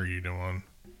fuck are you doing?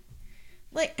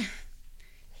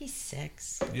 He's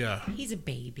 6. Yeah. He's a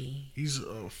baby. He's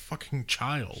a fucking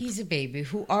child. He's a baby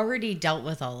who already dealt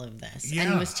with all of this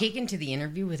and was taken to the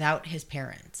interview without his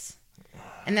parents.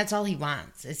 And that's all he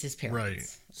wants is his parents.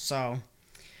 Right. So...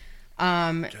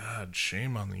 God,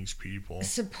 shame on these people.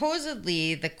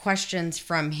 Supposedly, the questions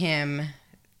from him,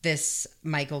 this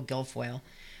Michael Guilfoyle,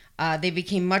 they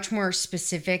became much more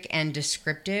specific and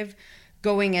descriptive,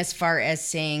 going as far as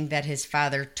saying that his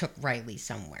father took Riley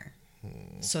somewhere.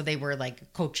 So they were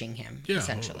coaching him,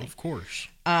 essentially. Of course.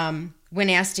 When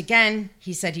asked again,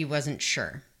 he said he wasn't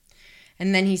sure.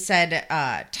 And then he said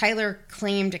Tyler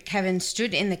claimed Kevin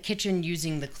stood in the kitchen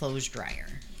using the clothes dryer.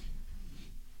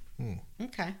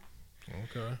 Okay.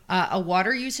 A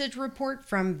water usage report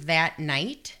from that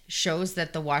night shows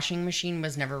that the washing machine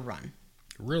was never run.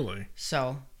 Really?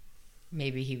 So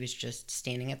maybe he was just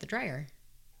standing at the dryer.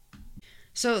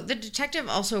 So the detective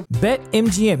also...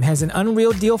 BetMGM has an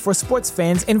unreal deal for sports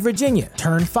fans in Virginia.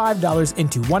 Turn $5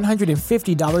 into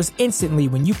 $150 instantly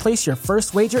when you place your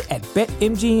first wager at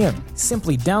BetMGM.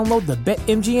 Simply download the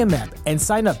BetMGM app and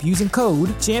sign up using code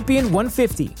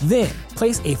Champion150. Then,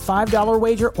 place a $5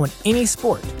 wager on any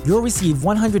sport. You'll receive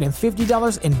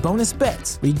 $150 in bonus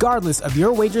bets, regardless of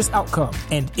your wager's outcome.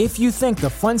 And if you think the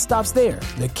fun stops there,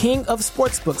 the king of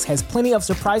sportsbooks has plenty of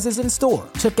surprises in store.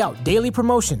 Check out daily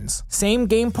promotions,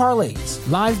 same-game parlays,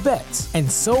 live bets, and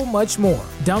so much more.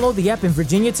 Download the app in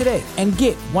Virginia today and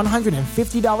get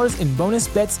 $150 in bonus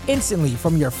bets instantly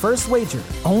from your first wager.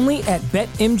 Only at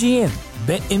BetMGM.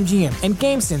 BetMGM and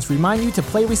GameSense remind you to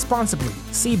play responsibly.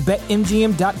 See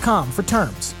BetMGM.com for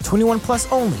terms. 21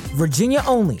 plus only. Virginia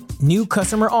only. New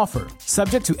customer offer.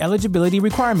 Subject to eligibility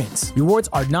requirements. Rewards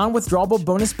are non-withdrawable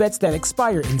bonus bets that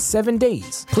expire in 7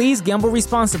 days. Please gamble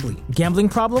responsibly. Gambling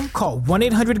problem? Call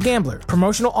 1-800-GAMBLER.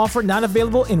 Promotional offer not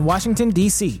available in Washington,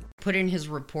 D.C. Put in his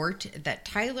report that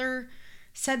Tyler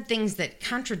said things that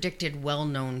contradicted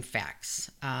well-known facts,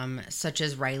 such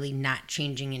as Riley not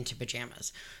changing into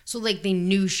pajamas. So, like, they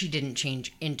knew she didn't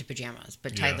change into pajamas,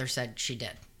 but Tyler said she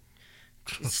did.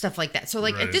 Stuff like that. So,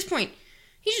 like, at this point,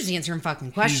 he's just answering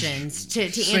fucking questions to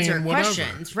answer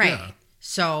questions. Right. Yeah.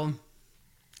 So,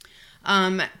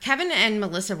 Kevin and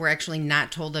Melissa were actually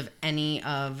not told of any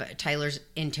of Tyler's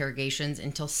interrogations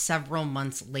until several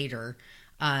months later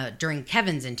during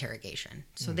Kevin's interrogation.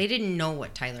 So they didn't know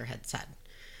what Tyler had said.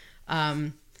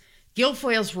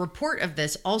 Guilfoyle's report of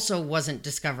this also wasn't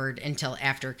discovered until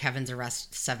after Kevin's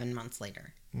arrest 7 months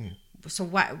later. So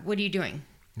what are you doing?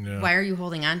 Yeah. Why are you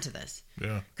holding on to this?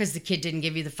 Yeah. Because the kid didn't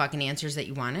give you the fucking answers that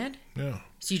you wanted? Yeah.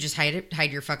 So you just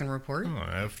hide your fucking report? Oh,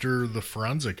 after the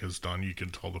forensic is done, you can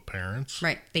tell the parents.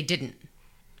 Right. They didn't.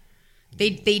 They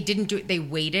didn't do it. They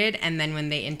waited, and then when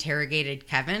they interrogated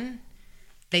Kevin,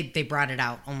 they brought it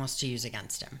out almost to use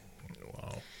against him.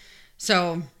 Wow.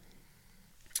 So...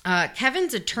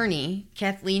 Kevin's attorney,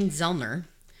 Kathleen Zellner.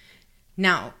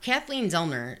 Now, Kathleen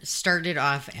Zellner started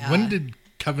off... when did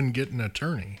Kevin get an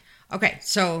attorney? Okay,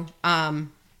 so...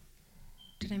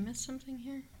 did I miss something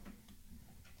here?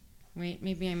 Wait,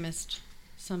 maybe I missed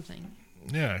something.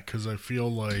 Yeah, because I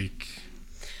feel like...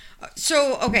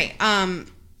 So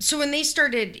when they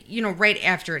started, right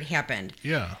after it happened...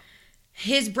 Yeah.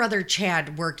 His brother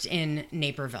Chad worked in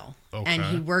Naperville. Okay. And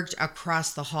he worked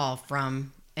across the hall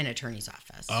from... an attorney's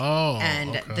office. Oh,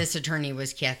 and okay. This attorney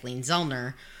was Kathleen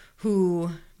Zellner,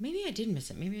 who maybe I did miss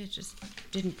it. Maybe I just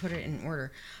didn't put it in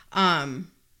order. Yeah,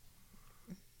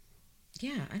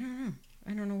 I don't know.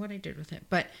 I don't know what I did with it,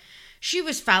 but she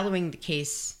was following the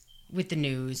case with the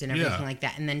news and everything like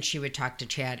that. And then she would talk to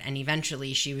Chad, and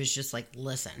eventually she was just like,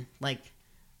 "Listen, like,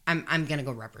 I'm gonna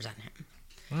go represent him."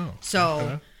 Oh,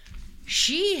 so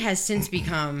she has since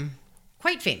become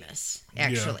quite famous,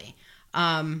 actually.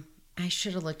 Yeah. I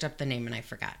should have looked up the name and I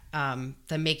forgot.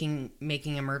 The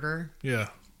Making a Murderer. Yeah.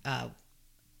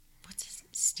 What's his name?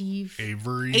 Steve?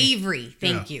 Avery.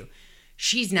 Thank you.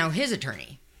 She's now his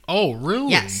attorney. Oh,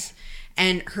 really? Yes.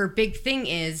 And her big thing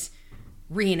is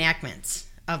reenactments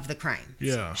of the crimes.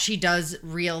 Yeah. She does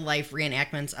real life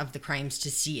reenactments of the crimes to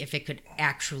see if it could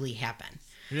actually happen.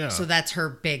 Yeah. So that's her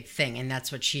big thing, and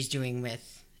that's what she's doing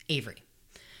with Avery.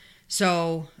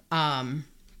 So, let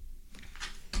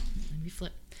me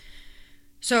flip.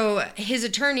 So his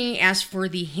attorney asked for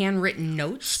the handwritten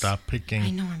notes. Stop picking.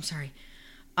 I know, I'm sorry.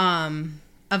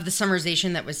 Of the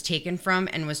summarization that was taken from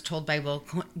and was told by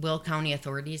Will County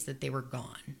authorities that they were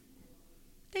gone.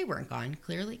 They weren't gone,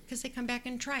 clearly, because they come back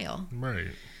in trial. Right.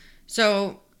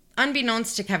 So,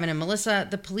 unbeknownst to Kevin and Melissa,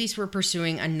 the police were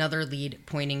pursuing another lead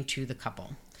pointing to the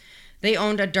couple. They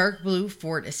owned a dark blue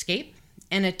Ford Escape,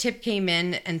 and a tip came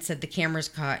in and said cameras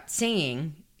caught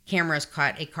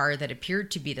a car that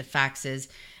appeared to be the Foxes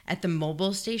at the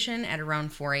Mobile station at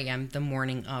around 4 a.m. the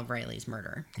morning of Riley's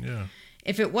murder. Yeah.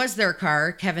 If it was their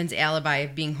car, Kevin's alibi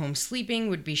of being home sleeping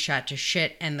would be shot to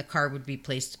shit, and the car would be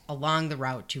placed along the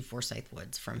route to Forsyth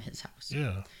Woods from his house.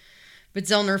 Yeah. But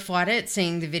Zellner fought it,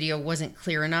 saying the video wasn't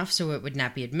clear enough so it would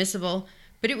not be admissible,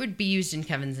 but it would be used in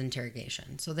Kevin's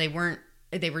interrogation. So they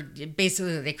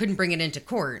couldn't bring it into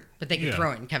court, but they could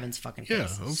throw it in Kevin's fucking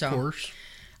face. Yeah, of course.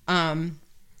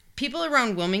 People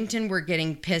around Wilmington were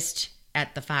getting pissed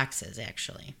at the Foxes,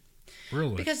 actually.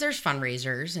 Really? Because there's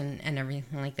fundraisers and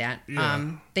everything like that.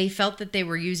 Yeah. They felt that they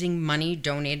were using money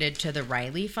donated to the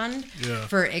Riley Fund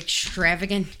for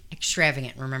extravagant,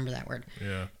 remember that word.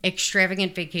 Yeah.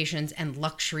 Extravagant vacations and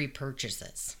luxury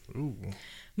purchases. Ooh.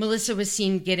 Melissa was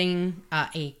seen getting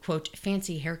a, quote,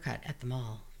 fancy haircut at the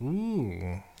mall.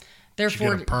 Ooh. Did you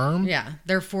get a perm? Yeah.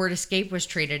 Their Ford Escape was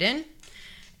traded in.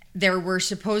 there were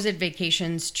supposed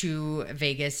vacations to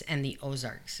Vegas and the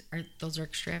Ozarks. Are those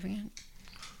extravagant?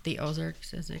 The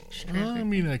Ozarks is extravagant. I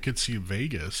mean, I could see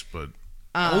Vegas, but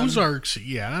Ozarks,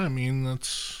 yeah. I mean,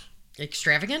 that's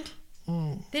extravagant.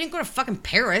 They didn't go to fucking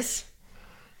Paris.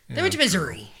 They went to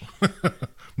Missouri.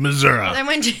 Missouri. They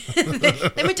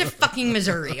went to fucking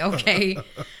Missouri. Okay.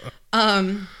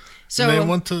 So they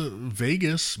went to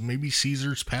Vegas, maybe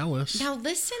Caesar's Palace. Now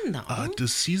listen, though.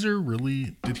 Does Caesar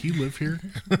really? Did he live here?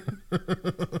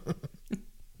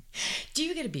 Do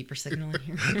you get a beeper signal in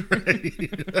here?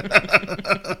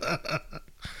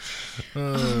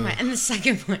 Oh my! And the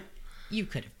second one, you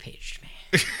could have paged me.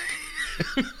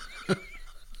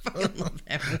 Fucking love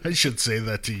that one. I should say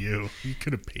that to you. You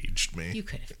could have paged me. You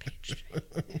could have paged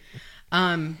me.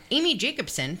 Amy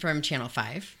Jacobson from Channel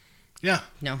 5. Yeah.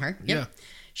 Know her? Yep. Yeah.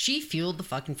 She fueled the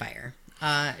fucking fire.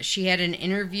 She had an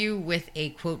interview with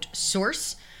a, quote,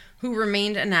 source who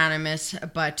remained anonymous,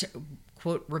 but,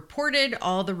 quote, reported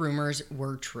all the rumors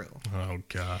were true. Oh,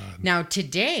 God. Now,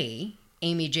 today,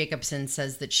 Amy Jacobson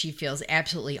says that she feels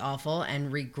absolutely awful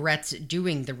and regrets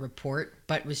doing the report,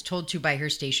 but was told to by her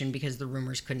station because the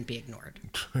rumors couldn't be ignored.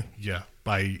 Yeah,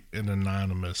 by an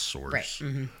anonymous source. Right.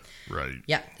 Mm-hmm. Right.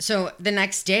 Yeah. So the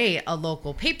next day, a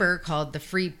local paper called the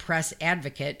Free Press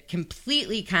Advocate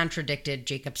completely contradicted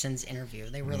Jacobson's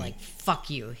interview. They were like, fuck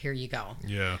you. Here you go.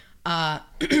 Yeah.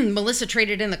 Melissa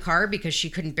traded in the car because she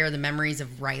couldn't bear the memories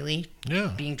of Riley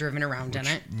being driven around in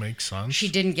it. Makes sense. She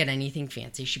didn't get anything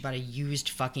fancy. She bought a used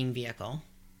fucking vehicle.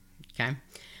 Okay.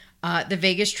 The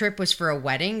Vegas trip was for a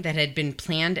wedding that had been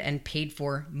planned and paid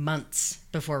for months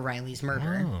before Riley's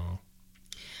murder. Oh.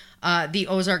 The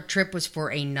Ozark trip was for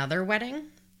another wedding.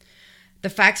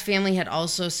 The Fox family had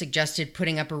also suggested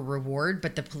putting up a reward,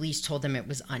 but the police told them it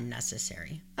was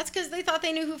unnecessary. That's because they thought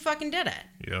they knew who fucking did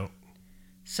it. Yep.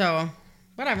 So,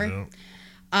 whatever. Yep.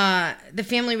 The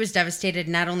family was devastated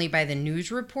not only by the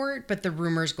news report, but the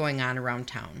rumors going on around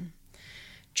town.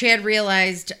 Chad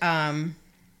realized that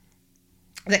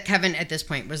Kevin, at this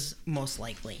point, was most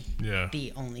likely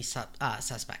the only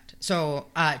suspect. So,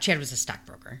 Chad was a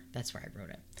stockbroker. That's where I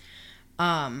wrote it.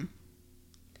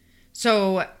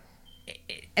 So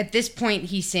at this point,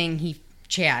 he's saying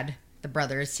Chad, the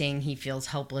brother, is saying he feels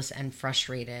helpless and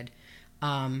frustrated.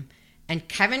 And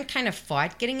Kevin kind of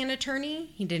fought getting an attorney.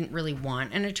 He didn't really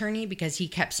want an attorney because he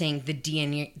kept saying the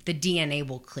DNA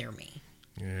will clear me.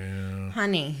 Yeah.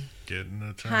 Honey. Get an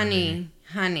attorney.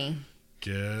 Honey.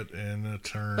 Get an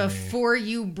attorney. Before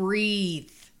you breathe,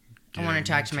 I want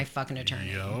to talk to my fucking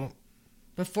attorney. Yep.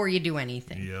 Before you do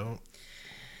anything. Yep.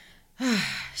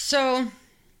 So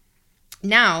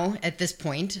now, at this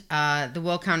point, the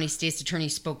Will County State's Attorney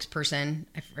spokesperson,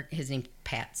 his name's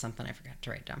Pat something, I forgot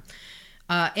to write down.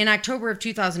 In October of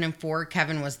 2004,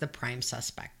 Kevin was the prime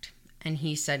suspect. And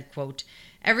he said, quote,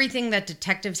 everything that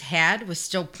detectives had was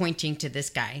still pointing to this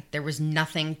guy. There was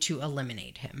nothing to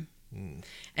eliminate him.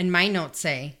 And my notes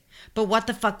say, but what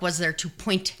the fuck was there to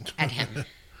point at him?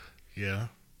 Yeah.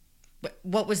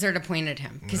 What was there to point at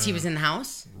him? Because he was in the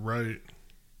house? Right.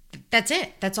 That's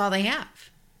it. That's all they have.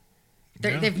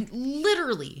 They've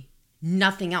literally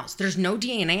nothing else. There's no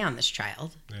DNA on this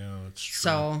child. Yeah, that's true.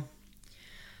 So,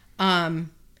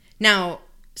 now,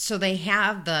 so they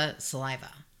have the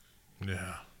saliva.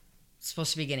 Yeah. It's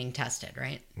supposed to be getting tested,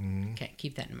 right? Mm-hmm. Okay,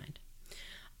 keep that in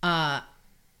mind.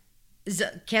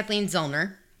 Kathleen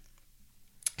Zellner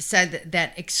said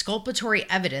that exculpatory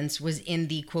evidence was in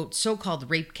the, quote, so-called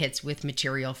rape kits with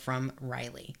material from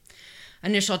Riley.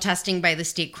 Initial testing by the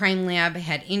state crime lab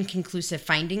had inconclusive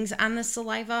findings on the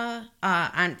saliva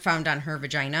found on her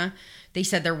vagina. They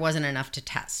said there wasn't enough to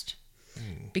test.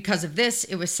 Because of this,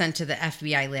 it was sent to the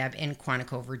FBI lab in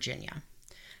Quantico, Virginia.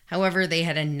 However, they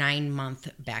had a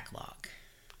 9-month backlog.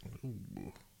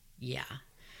 Ooh. Yeah.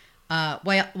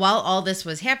 While all this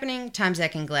was happening,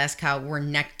 Tomczak and Glasgow were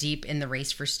neck deep in the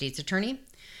race for state's attorney.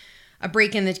 A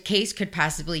break in the case could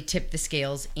possibly tip the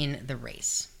scales in the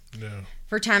race. Yeah.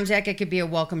 For Tomczak, it could be a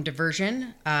welcome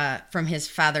diversion from his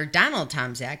father, Donald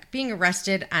Tomczak, being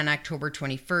arrested on October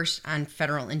 21st on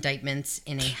federal indictments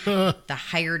in the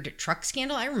hired truck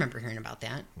scandal. I remember hearing about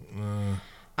that.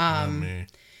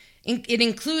 It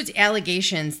includes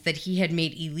allegations that he had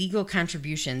made illegal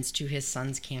contributions to his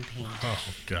son's campaign. Oh,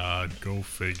 God. Go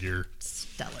figure.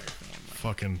 Stellar family.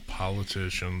 Fucking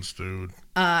politicians, dude.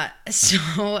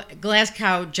 So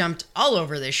Glasgow jumped all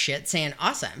over this shit, saying,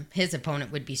 awesome, his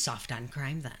opponent would be soft on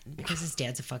crime then, because his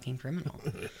dad's a fucking criminal.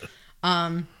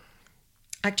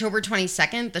 October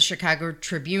 22nd, the Chicago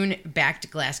Tribune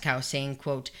backed Glasgow, saying,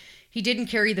 quote, he didn't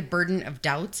carry the burden of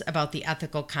doubts about the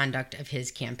ethical conduct of his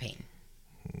campaign.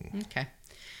 Okay.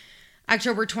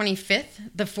 October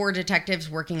 25th, the 4 detectives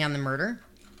working on the murder,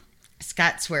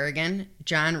 Scott Swearigan,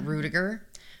 John Rudiger,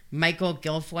 Michael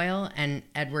Guilfoyle, and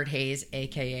Edward Hayes,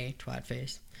 a.k.a.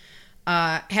 Twatface,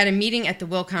 had a meeting at the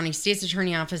Will County State's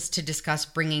Attorney Office to discuss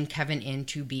bringing Kevin in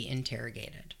to be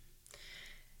interrogated.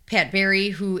 Pat Berry,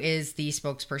 who is the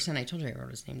spokesperson, I told you I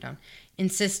wrote his name down,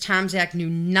 insists Tomczak knew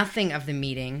nothing of the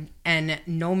meeting, and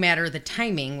no matter the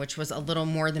timing, which was a little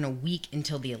more than a week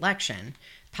until the election,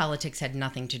 politics had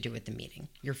nothing to do with the meeting.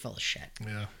 You're full of shit.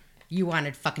 Yeah. You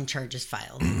wanted fucking charges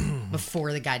filed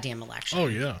before the goddamn election. Oh,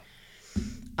 yeah.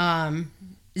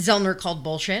 Zellner called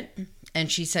bullshit,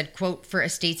 and she said, quote, for a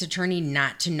state's attorney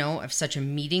not to know of such a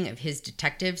meeting of his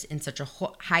detectives in such a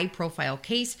high-profile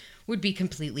case would be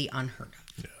completely unheard of.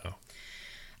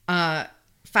 Yeah.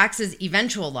 Fox's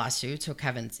eventual lawsuit, so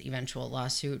Kevin's eventual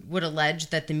lawsuit, would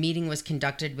allege that the meeting was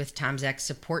conducted with Tomczak's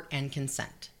support and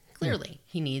consent. Clearly,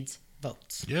 he needs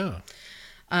votes. Yeah.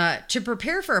 To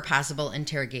prepare for a possible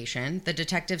interrogation, the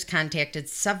detectives contacted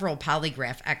several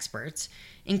polygraph experts,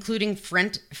 including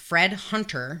Fred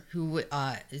Hunter, who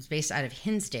is based out of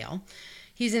Hinsdale.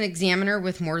 He's an examiner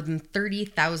with more than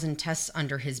 30,000 tests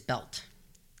under his belt.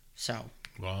 So,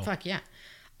 Wow. fuck yeah.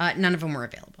 None of them were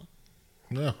available.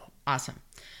 No. Awesome.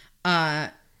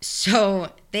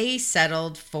 So they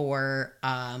settled for,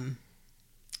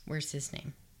 where's his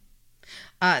name?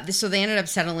 So they ended up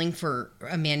settling for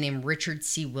a man named Richard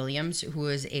C. Williams, who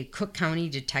was a Cook County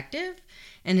detective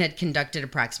and had conducted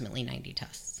approximately 90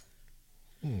 tests.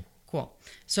 Cool.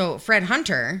 So Fred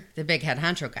Hunter, the big head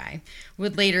honcho guy,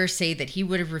 would later say that he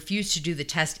would have refused to do the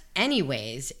test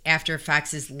anyways after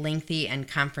Fox's lengthy and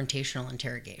confrontational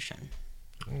interrogation.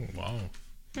 Oh, wow.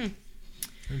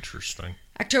 Interesting.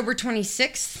 October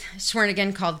 26th,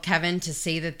 Swearigan called Kevin to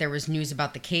say that there was news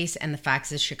about the case and the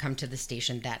Foxes should come to the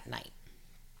station that night.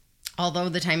 Although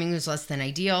the timing was less than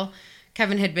ideal,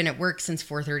 Kevin had been at work since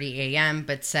 4:30 a.m.,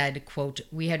 but said, quote,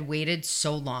 we had waited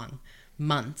so long,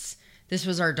 months. This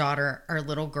was our daughter, our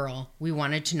little girl. We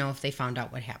wanted to know if they found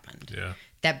out what happened. Yeah.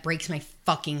 That breaks my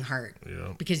fucking heart.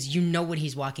 Yeah. Because you know what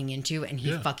he's walking into and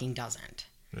he fucking doesn't.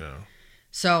 Yeah.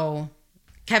 So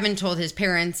Kevin told his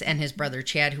parents and his brother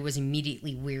Chad, who was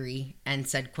immediately weary, and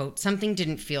said, quote, something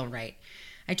didn't feel right.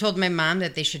 I told my mom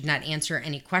that they should not answer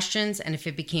any questions, and if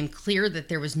it became clear that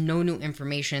there was no new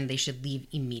information, they should leave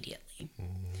immediately.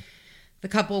 The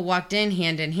couple walked in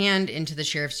hand into the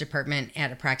sheriff's department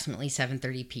at approximately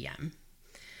 7:30 p.m.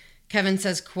 Kevin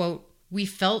says, quote, we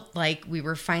felt like we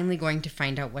were finally going to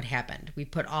find out what happened. We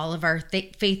put all of our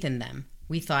faith in them.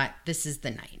 We thought, this is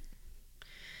the night.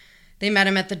 They met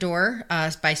him at the door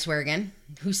by Swearigan,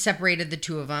 who separated the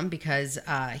two of them because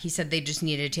he said they just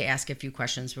needed to ask a few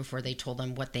questions before they told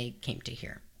him what they came to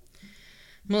hear.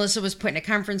 Melissa was put in a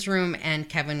conference room, and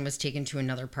Kevin was taken to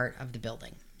another part of the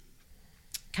building.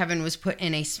 Kevin was put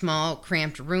in a small,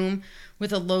 cramped room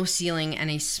with a low ceiling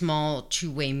and a small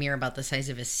two-way mirror about the size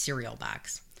of a cereal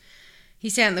box. He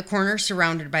sat in the corner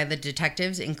surrounded by the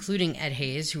detectives, including Ed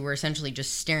Hayes, who were essentially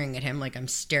just staring at him like I'm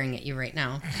staring at you right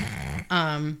now.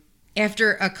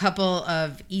 After a couple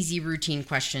of easy routine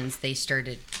questions, they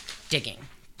started digging.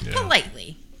 Yeah.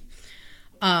 Politely.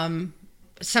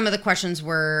 Some of the questions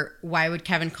were, why would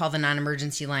Kevin call the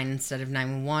non-emergency line instead of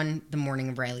 911 the morning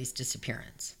of Riley's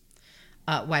disappearance?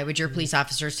 Why would your police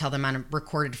officers tell them on a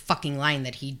recorded fucking line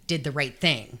that he did the right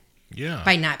thing? Yeah.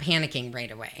 By not panicking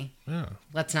right away. Yeah.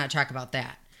 Let's not talk about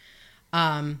that.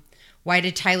 Why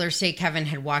did Tyler say Kevin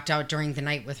had walked out during the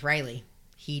night with Riley?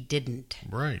 He didn't.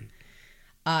 Right.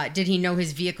 Did he know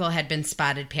his vehicle had been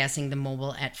spotted passing the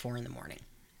mobile at 4 a.m?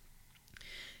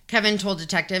 Kevin told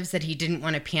detectives that he didn't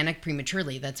want to panic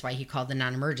prematurely. That's why he called the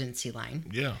non-emergency line.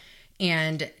 Yeah.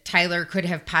 And Tyler could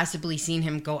have possibly seen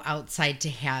him go outside to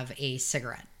have a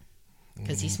cigarette.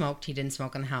 Because he smoked. He didn't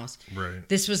smoke in the house. Right.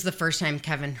 This was the first time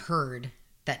Kevin heard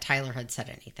that Tyler had said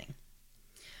anything.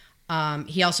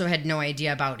 He also had no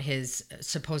idea about his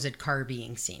supposed car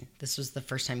being seen. This was the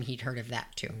first time he'd heard of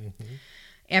that, too. Mm-hmm.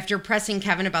 After pressing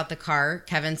Kevin about the car,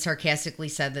 Kevin sarcastically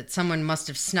said that someone must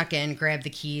have snuck in, grabbed the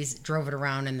keys, drove it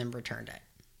around, and then returned it.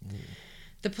 Mm.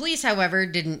 The police, however,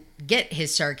 didn't get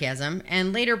his sarcasm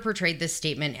and later portrayed this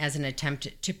statement as an attempt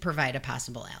to provide a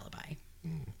possible alibi.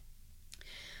 Mm.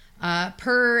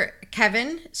 Per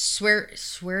Kevin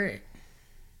Swearigan's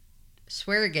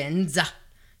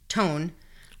tone...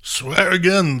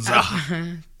 Swearigan's.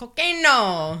 Cocaine.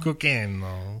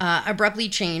 Abruptly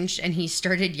changed, and he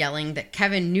started yelling that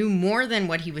Kevin knew more than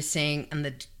what he was saying, and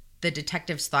the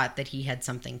detectives thought that he had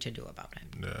something to do about it.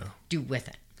 Yeah. Do with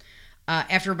it.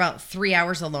 After about 3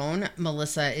 hours alone,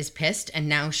 Melissa is pissed, and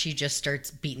now she just starts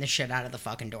beating the shit out of the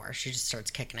fucking door. She just starts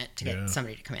kicking it to get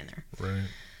somebody to come in there. Right.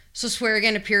 So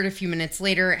Swearigan appeared a few minutes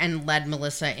later and led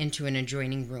Melissa into an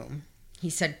adjoining room. He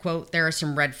said, quote, "There are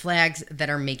some red flags that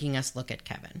are making us look at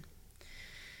Kevin."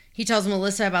 He tells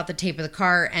Melissa about the tape of the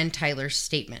car and Tyler's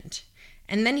statement.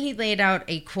 And then he laid out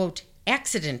a, quote,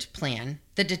 accident plan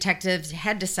the detectives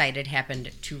had decided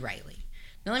happened to Riley.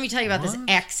 Now let me tell you about this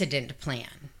accident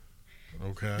plan.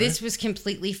 Okay. This was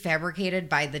completely fabricated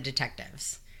by the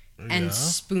detectives and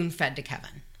spoon-fed to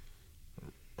Kevin.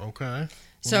 Okay.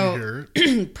 So,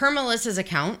 per Melissa's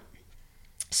account,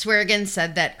 Swearigan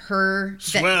said that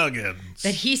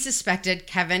that he suspected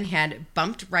Kevin had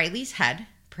bumped Riley's head,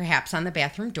 perhaps on the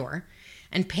bathroom door,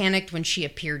 and panicked when she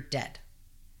appeared dead.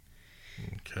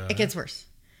 Okay. It gets worse.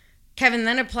 Kevin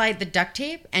then applied the duct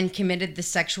tape and committed the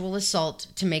sexual assault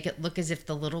to make it look as if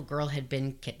the little girl had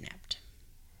been kidnapped.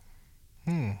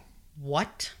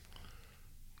 What?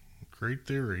 Great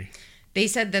theory. They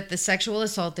said that the sexual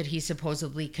assault that he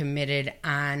supposedly committed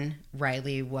on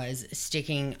Riley was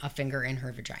sticking a finger in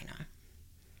her vagina.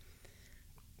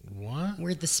 What?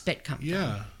 Where'd the spit come from?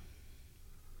 Yeah.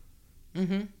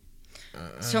 Mm-hmm.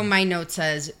 So my note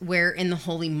says, where in the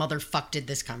holy motherfuck did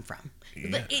this come from?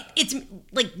 Yeah. It's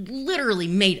like literally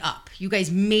made up. You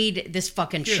guys made this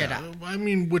fucking shit up. I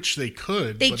mean, which they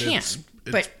could. They but can. It's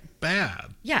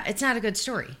bad. Yeah, it's not a good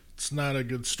story. It's not a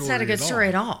good story. It's not a good story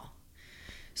at all.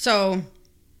 So,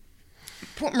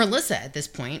 poor Melissa at this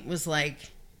point was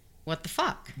like, what the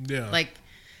fuck? Yeah. Like,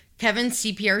 Kevin's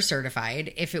CPR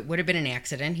certified. If it would have been an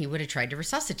accident, he would have tried to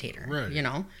resuscitate her. Right. You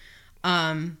know?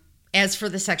 As for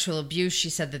the sexual abuse, she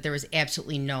said that there was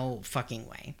absolutely no fucking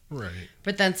way. Right.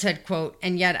 But then said, quote,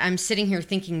 "And yet I'm sitting here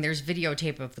thinking there's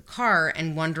videotape of the car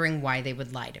and wondering why they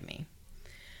would lie to me.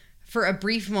 For a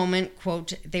brief moment,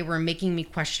 quote, they were making me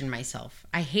question myself.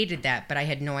 I hated that, but I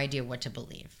had no idea what to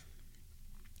believe."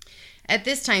 At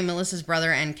this time, Melissa's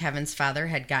brother and Kevin's father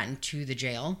had gotten to the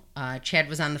jail. Chad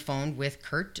was on the phone with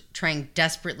Kurt, trying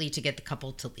desperately to get the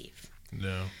couple to leave.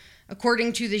 No.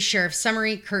 According to the sheriff's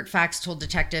summary, Kurt Fox told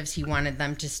detectives he wanted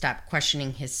them to stop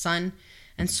questioning his son,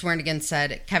 and Swearigan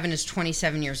said, "Kevin is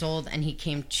 27 years old, and he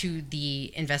came to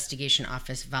the investigation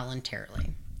office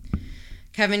voluntarily."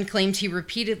 Kevin claimed he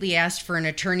repeatedly asked for an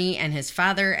attorney and his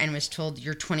father and was told,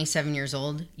 "You're 27 years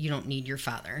old, you don't need your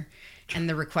father." And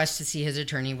the request to see his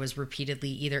attorney was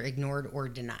repeatedly either ignored or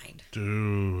denied.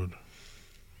 Dude.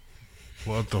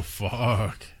 What the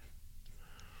fuck?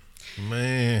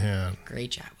 Man.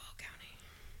 Great job, Will County.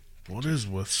 What is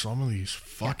with some of these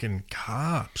fucking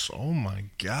cops? Oh my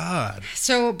God.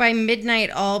 So by midnight,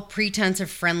 all pretense of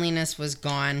friendliness was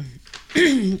gone.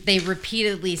 They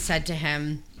repeatedly said to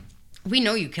him, "We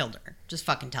know you killed her. Just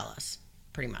fucking tell us."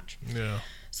 Pretty much. Yeah.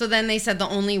 So then they said the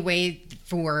only way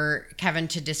for Kevin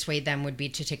to dissuade them would be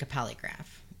to take a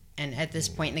polygraph. And at this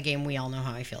point in the game, we all know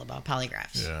how I feel about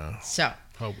polygraphs. Yeah. So.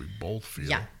 How we both feel.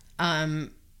 Yeah.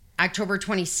 October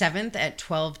 27th at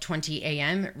 12:20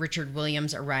 a.m., Richard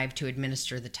Williams arrived to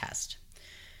administer the test.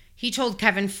 He told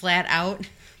Kevin flat out,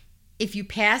 "If you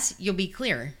pass, you'll be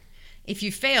clear. If you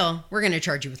fail, we're going to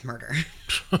charge you with murder."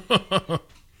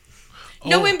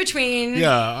 No in between.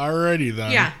 Yeah, already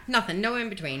then. Yeah, nothing. No in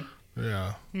between.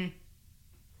 Yeah.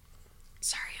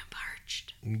 Sorry, I'm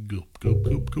parched. Goop, goop,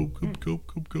 goop, goop, goop, goop,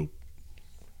 goop, goop.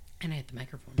 And I hit the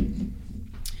microphone.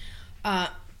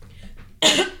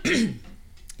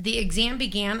 The exam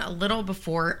began a little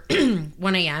before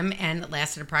 1 a.m. and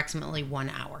lasted approximately 1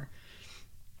 hour.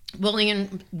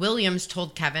 Williams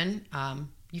told Kevin,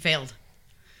 "You failed."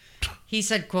 He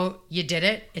said, quote, "You did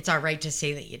it. It's all right to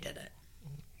say that you did it."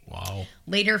 Wow.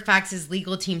 Later, Fox's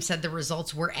legal team said the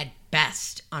results were at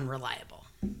best unreliable.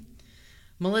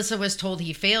 Melissa was told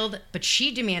he failed, but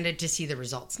she demanded to see the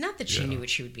results. Not that she knew what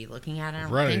she would be looking at, I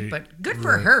don't think, but good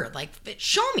for her. Like,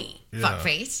 show me,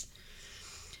 fuckface.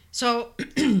 So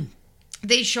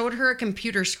they showed her a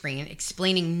computer screen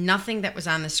explaining nothing that was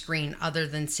on the screen other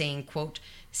than saying, quote,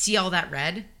 "See all that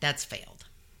red? That's failed."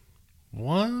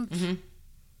 What? Mm-hmm.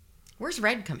 Where's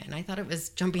red come in? I thought it was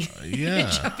jumping. Yeah.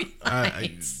 jumping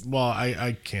lights.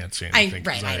 I can't say anything.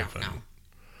 I don't know.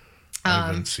 I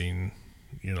haven't seen,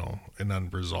 an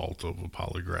end result of a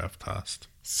polygraph test.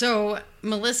 So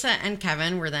Melissa and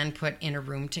Kevin were then put in a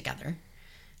room together,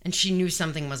 and she knew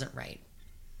something wasn't right.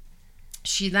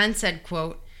 She then said,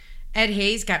 quote, "Ed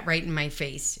Hayes got right in my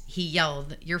face. He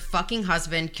yelled, 'Your fucking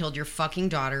husband killed your fucking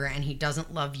daughter, and he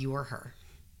doesn't love you or her.'"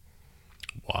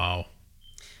 Wow.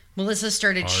 Melissa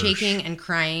started Harsh. shaking and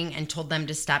crying and told them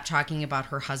to stop talking about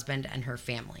her husband and her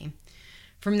family.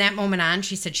 From that moment on,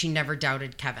 she said she never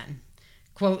doubted Kevin.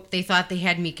 Quote, "They thought they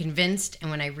had me convinced,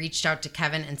 and when I reached out to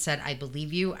Kevin and said, 'I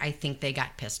believe you,' I think they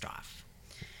got pissed off."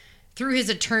 Through his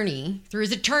attorney,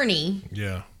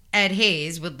 Yeah. Ed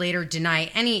Hayes would later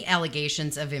deny any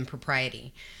allegations of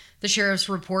impropriety. The sheriff's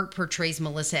report portrays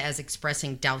Melissa as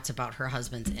expressing doubts about her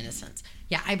husband's innocence.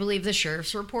 Yeah, I believe the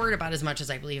sheriff's report about as much as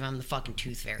I believe I'm the fucking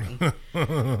tooth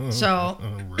fairy. So,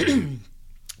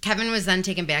 Kevin was then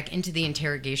taken back into the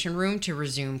interrogation room to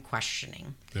resume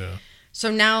questioning. Yeah.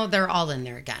 So now they're all in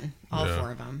there again, all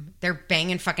four of them. They're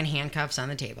banging fucking handcuffs on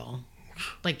the table,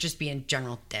 like just being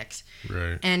general dicks.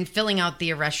 Right. And filling out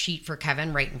the arrest sheet for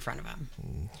Kevin right in front of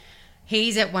him.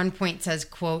 Hayes at one point says,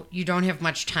 quote, "You don't have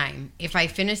much time. If I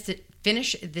finish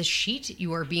this sheet,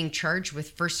 you are being charged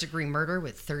with first-degree murder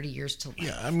with 30 years to life."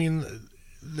 Yeah, I mean,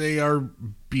 they are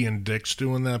being dicks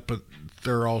doing that, but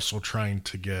they're also trying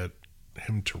to get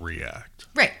him to react.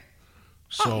 Right.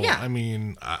 So, yeah. I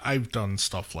mean, I've done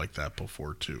stuff like that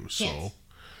before, too. So,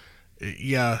 Yes.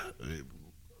 Yeah,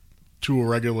 to a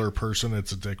regular person,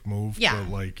 it's a dick move. Yeah.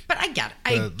 But I get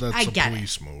it. That's I a get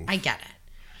police it. move. I get it.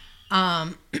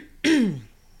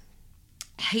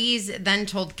 Hayes then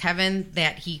told Kevin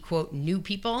that he, quote, knew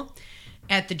people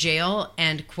at the jail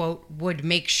and, quote, would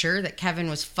make sure that Kevin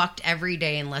was fucked every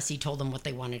day unless he told them what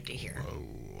they wanted to hear.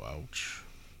 Oh, ouch.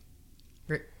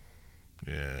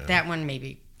 Yeah. That one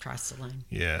maybe crossed the line.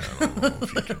 Yeah, I don't know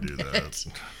if you can do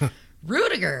that.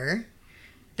 Rudiger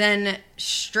then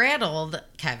straddled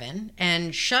Kevin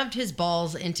and shoved his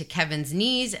balls into Kevin's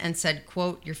knees and said,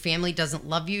 quote, "Your family doesn't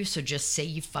love you, so just say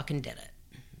you fucking did it."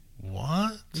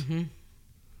 What? Mm-hmm.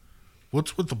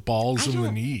 What's with the balls and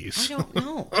the knees? I don't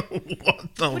know.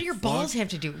 What do your balls have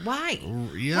to do? Why?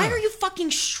 Yeah. Why are you fucking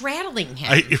straddling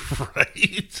him?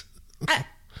 Right?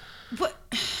 What?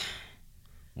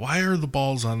 Why are the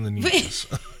balls on the knees?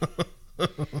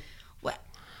 What?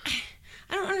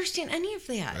 I don't understand any of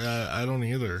that. I don't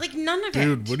either. Like, none of it.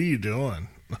 Dude, what are you doing?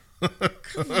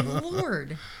 Good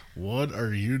Lord. What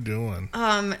are you doing?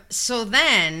 So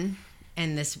then,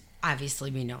 and this obviously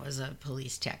we know is a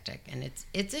police tactic, and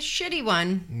it's a shitty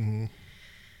one. Mm-hmm.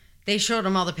 They showed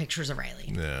him all the pictures of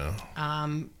Riley.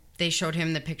 Yeah. They showed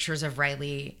him the pictures of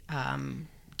Riley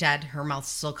dead, her mouth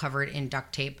still covered in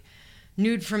duct tape,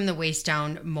 nude from the waist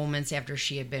down moments after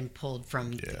she had been pulled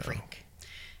from the creek.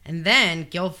 And then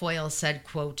Guilfoyle said,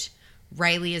 quote,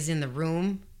 "Riley is in the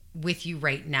room with you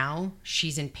right now.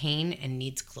 She's in pain and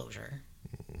needs closure."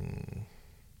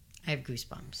 I have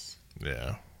goosebumps.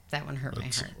 Yeah. That one hurt my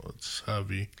heart. It's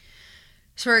heavy.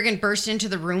 Swearigan burst into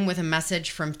the room with a message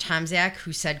from Tomzak,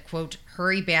 who said, quote,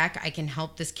 "Hurry back. I can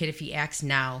help this kid if he acts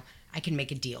now. I can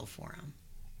make a deal for him."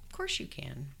 Of course you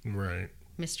can. Right.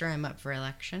 Mr. I'm up for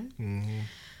election. Mm-hmm.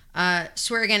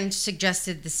 Swearigan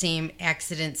suggested the same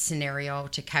accident scenario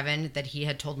to Kevin that he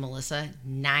had told Melissa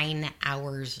 9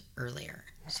 hours earlier.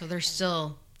 So they're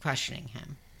still questioning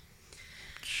him.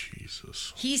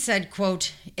 Jesus. He said,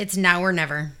 quote, "It's now or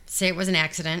never. Say it was an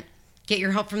accident. Get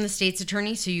your help from the state's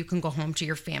attorney so you can go home to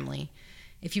your family.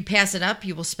 If you pass it up,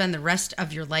 you will spend the rest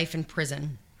of your life in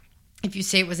prison. If you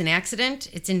say it was an accident,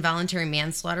 it's involuntary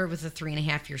manslaughter with a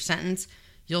 3.5-year sentence.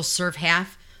 You'll serve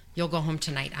half. You'll go home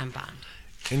tonight on bond."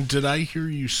 And did I hear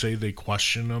you say they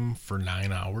questioned him for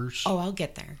 9 hours? Oh, I'll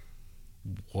get there.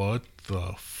 What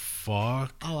the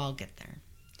fuck? Oh, I'll get there.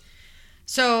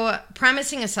 So,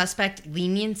 promising a suspect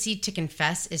leniency to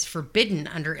confess is forbidden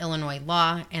under Illinois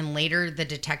law, and later the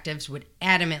detectives would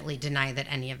adamantly deny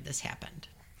that any of this happened.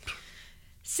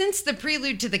 Since the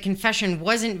prelude to the confession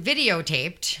wasn't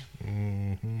videotaped,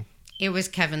 it was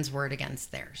Kevin's word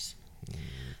against theirs.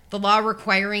 The law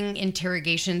requiring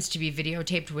interrogations to be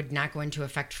videotaped would not go into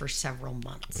effect for several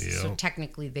months. Yep. So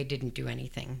technically they didn't do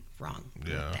anything wrong with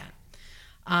Yeah.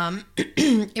 that.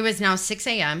 It was now 6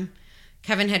 a.m.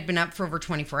 Kevin had been up for over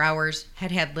 24 hours,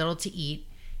 had had little to eat,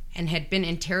 and had been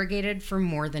interrogated for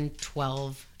more than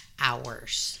 12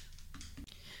 hours.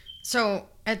 So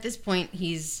at this point,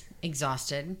 he's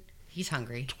exhausted. He's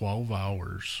hungry. 12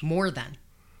 hours. More than.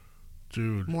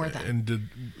 Dude. More than. And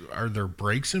are there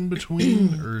breaks in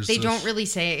between? Or is They this... don't really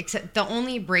say, except the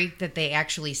only break that they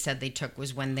actually said they took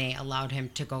was when they allowed him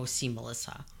to go see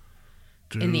Melissa.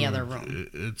 Dude, in the other room.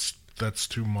 That's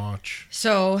too much.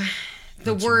 So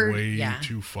the That's word way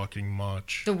too fucking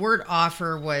much. The word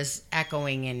offer was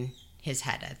echoing in his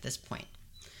head at this point.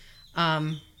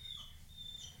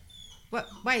 What?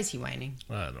 Why is he whining?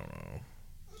 I don't know.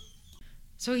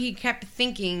 So he kept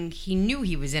thinking he knew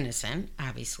he was innocent,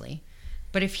 obviously,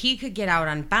 but if he could get out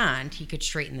on bond, he could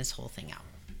straighten this whole thing out.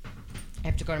 I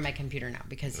have to go to my computer now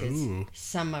because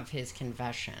some of his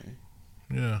confession.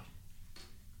 Yeah.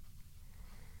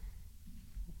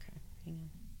 Okay, hang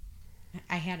on.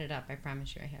 I had it up. I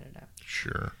promise you I had it up.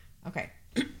 Sure. Okay.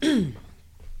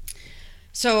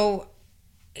 So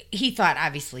he thought,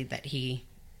 obviously, that he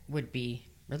would be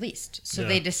released. So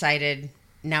they decided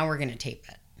now we're going to tape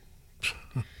it.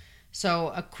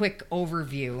 So a quick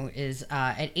overview is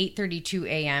at 8:32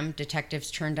 a.m.,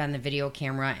 detectives turned on the video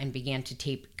camera and began to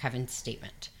tape Kevin's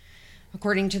statement.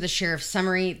 According to the sheriff's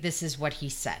summary, this is what he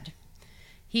said.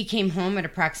 He came home at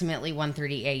approximately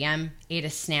 1:30 a.m., ate a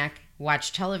snack,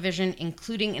 watched television,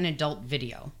 including an adult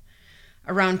video.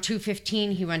 Around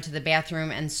 2:15, he went to the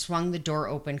bathroom and swung the door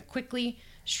open quickly,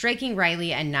 striking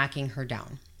Riley and knocking her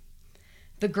down.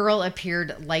 The girl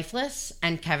appeared lifeless,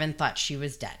 and Kevin thought she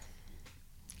was dead.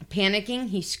 Panicking,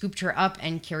 he scooped her up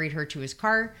and carried her to his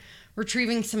car,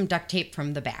 retrieving some duct tape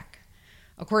from the back.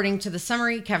 According to the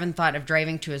summary, Kevin thought of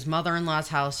driving to his mother-in-law's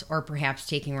house or perhaps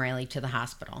taking Riley to the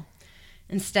hospital.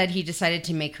 Instead, he decided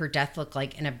to make her death look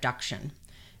like an abduction.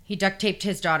 He duct taped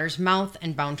his daughter's mouth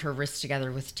and bound her wrists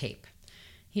together with tape.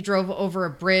 He drove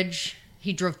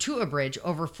to a bridge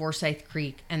over Forsyth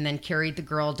Creek and then carried the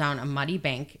girl down a muddy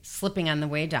bank, slipping on the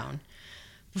way down.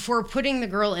 Before putting the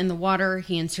girl in the water,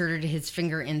 he inserted his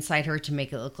finger inside her to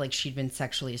make it look like she'd been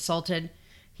sexually assaulted.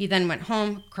 He then went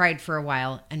home, cried for a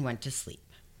while, and went to sleep.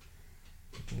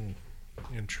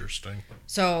 Interesting.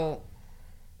 So,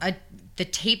 the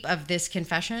tape of this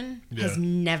confession has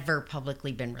never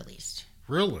publicly been released.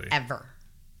 Really? Ever.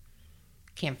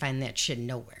 Can't find that shit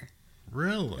nowhere.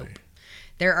 Really? Nope.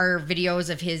 There are videos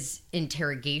of his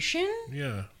interrogation.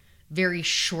 Yeah. Very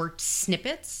short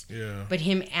snippets. Yeah. But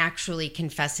him actually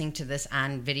confessing to this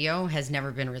on video has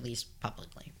never been released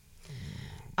publicly.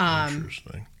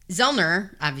 Interesting.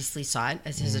 Zellner obviously saw it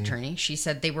as his attorney. She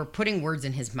said they were putting words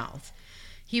in his mouth.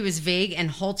 He was vague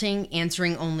and halting,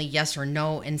 answering only yes or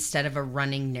no instead of a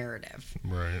running narrative.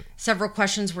 Right. Several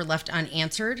questions were left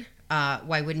unanswered.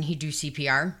 Why wouldn't he do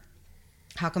CPR?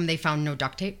 How come they found no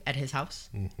duct tape at his house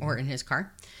or in his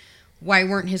car? Why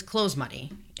weren't his clothes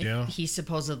muddy? If he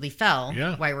supposedly fell,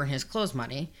 why weren't his clothes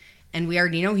muddy? And we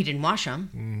already know he didn't wash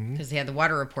them because they had the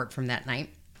water report from that night.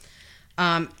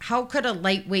 How could a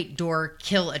lightweight door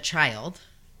kill a child?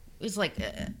 It was like,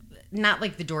 not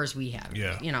like the doors we have,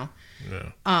 you know?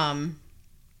 Yeah.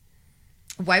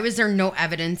 Why was there no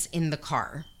evidence in the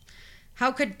car?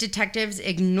 How could detectives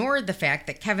ignore the fact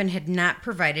that Kevin had not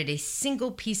provided a single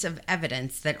piece of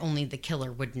evidence that only the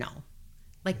killer would know?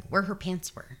 Like where her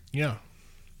pants were. Yeah.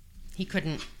 He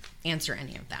couldn't answer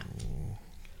any of that.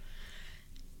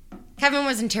 Kevin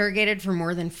was interrogated for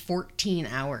more than 14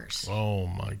 hours. Oh,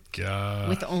 my God.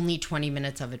 With only 20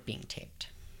 minutes of it being taped.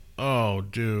 Oh,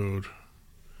 dude.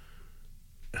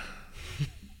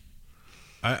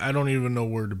 I don't even know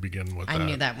where to begin with that. I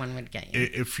knew that one would get you.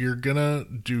 If you're going to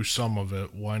do some of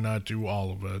it, why not do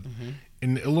all of it?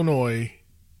 In Illinois,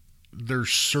 there's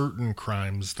certain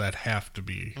crimes that have to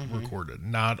be recorded.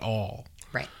 Not all.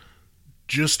 Right.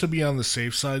 Just to be on the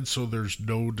safe side so there's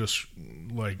no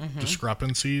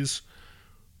discrepancies,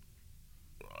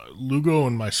 Lugo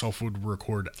and myself would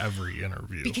record every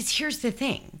interview. Because here's the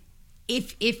thing.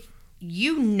 If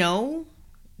you know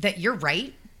that you're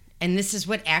right, and this is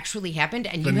what actually happened,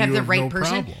 and then you have the right no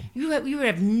person, problem. you would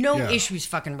have no issues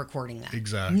fucking recording that.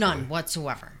 Exactly. None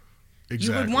whatsoever.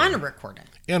 Exactly. You would want to record it.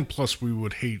 And plus, we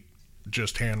would hate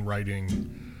just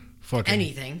handwriting fucking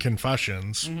anything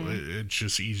confessions. It's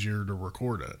just easier to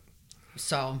record it.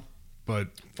 So, but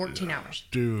 14 hours.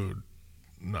 Dude,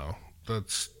 no,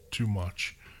 that's too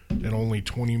much. And only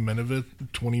 20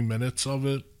 minutes of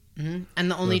it. And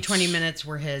the only 20 minutes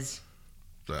were his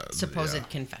supposed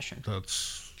confession.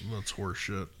 That's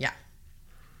horseshit. Yeah.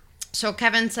 So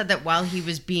Kevin said that while he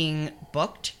was being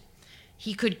booked,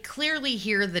 he could clearly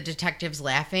hear the detectives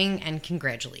laughing and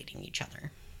congratulating each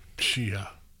other. Yeah.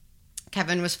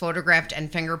 Kevin was photographed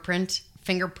and fingerprinted,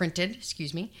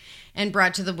 and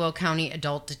brought to the Will County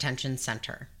Adult Detention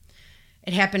Center.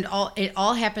 It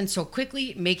all happened so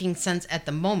quickly, making sense at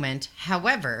the moment.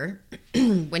 However,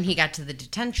 when he got to the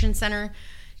detention center,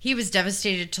 he was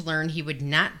devastated to learn he would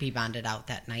not be bonded out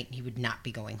that night. He would not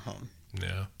be going home.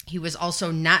 Yeah. He was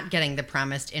also not getting the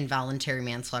promised involuntary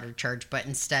manslaughter charge, but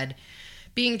instead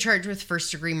being charged with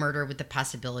first-degree murder with the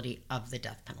possibility of the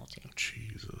death penalty.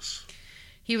 Jesus.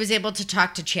 He was able to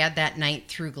talk to Chad that night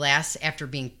through glass after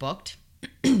being booked.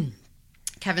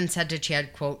 Kevin said to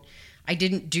Chad, quote, "I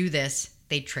didn't do this.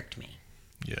 They tricked me."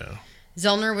 Yeah.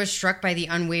 Zellner was struck by the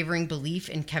unwavering belief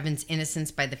in Kevin's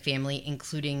innocence by the family,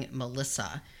 including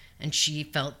Melissa, and she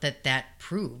felt that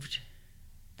proved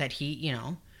that he,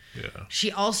 Yeah.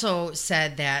 She also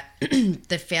said that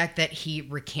the fact that he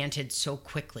recanted so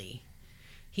quickly,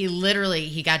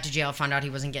 he got to jail, found out he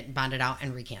wasn't getting bonded out,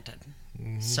 and recanted.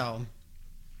 So,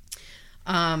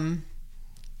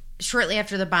 shortly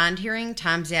after the bond hearing,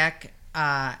 Tom Zach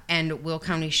and Will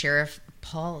County Sheriff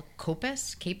Paul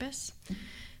Capus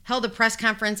held a press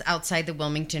conference outside the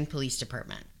Wilmington Police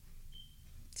Department.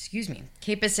 Excuse me.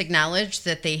 Capus acknowledged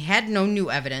that they had no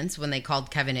new evidence when they called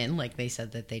Kevin in, like they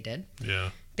said that they did. Yeah.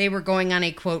 They were going on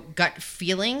a, quote, gut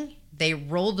feeling. They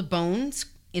rolled bones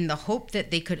in the hope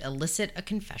that they could elicit a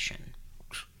confession.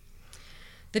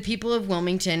 The people of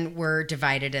Wilmington were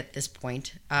divided at this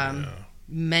point.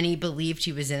 Many believed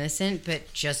he was innocent,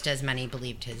 but just as many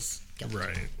believed his guilt.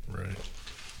 Right.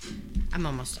 I'm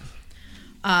almost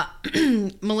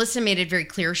done. Melissa made it very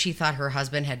clear she thought her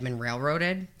husband had been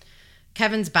railroaded.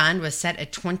 Kevin's bond was set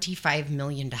at $25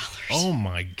 million. Oh,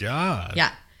 my God.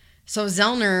 Yeah. So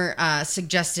Zellner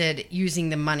suggested using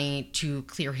the money to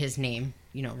clear his name,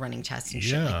 running tests and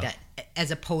shit like that,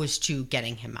 as opposed to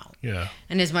getting him out. Yeah.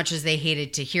 And as much as they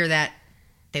hated to hear that,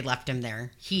 they left him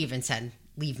there. He even said,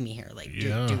 leave me here. Like, do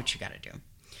what you got to do.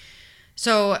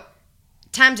 So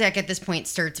Tomczak at this point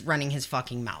starts running his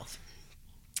fucking mouth.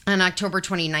 On October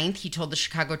 29th, he told the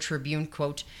Chicago Tribune,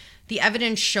 quote, "The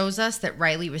evidence shows us that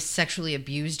Riley was sexually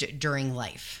abused during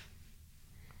life."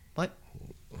 What?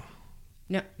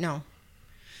 No.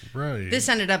 Right. This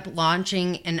ended up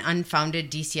launching an unfounded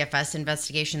DCFS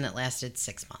investigation that lasted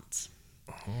 6 months.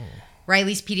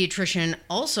 Riley's pediatrician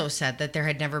also said that there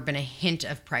had never been a hint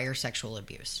of prior sexual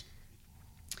abuse.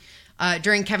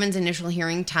 During Kevin's initial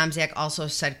hearing, Tomczak also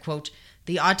said, quote,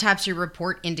 "The autopsy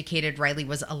report indicated Riley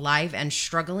was alive and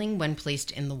struggling when placed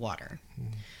in the water."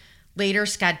 Later,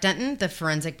 Scott Denton, the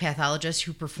forensic pathologist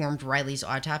who performed Riley's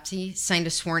autopsy, signed a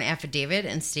sworn affidavit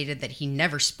and stated that he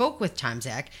never spoke with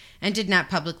Tomczak and did not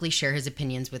publicly share his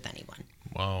opinions with anyone.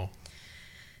 Wow.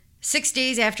 6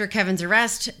 days after Kevin's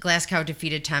arrest, Glasgow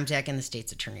defeated Tomczak in the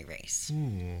state's attorney race.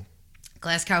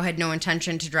 Glasgow had no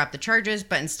intention to drop the charges,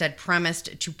 but instead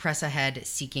promised to press ahead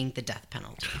seeking the death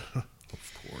penalty.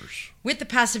 Of course. With the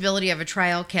possibility of a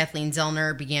trial, Kathleen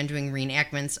Zellner began doing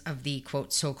reenactments of the,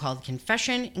 quote, so-called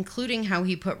confession, including how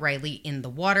he put Riley in the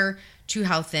water to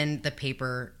how thin the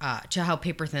paper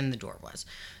thin the door was.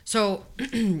 So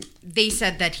they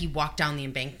said that he walked down the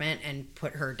embankment and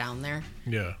put her down there.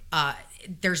 Yeah.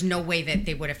 There's no way that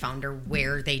they would have found her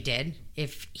where they did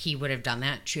if he would have done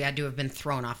that. She had to have been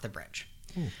thrown off the bridge.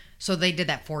 So they did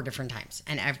that 4 different times,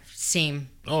 and same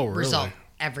result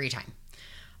every time.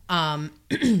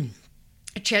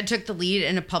 Chad took the lead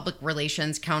in a public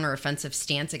relations counteroffensive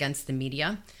stance against the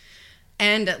media.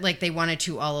 And like they wanted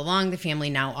to all along, the family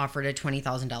now offered a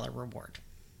 $20,000 reward.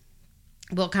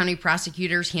 Will County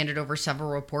prosecutors handed over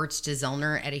several reports to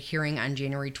Zellner at a hearing on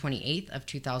January 28th of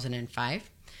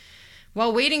 2005.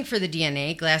 While waiting for the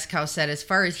DNA, Glasgow said as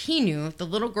far as he knew, the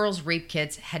little girl's rape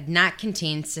kits had not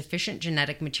contained sufficient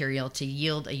genetic material to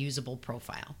yield a usable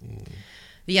profile.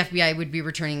 The FBI would be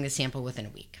returning the sample within a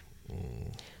week.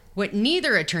 What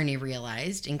neither attorney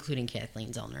realized, including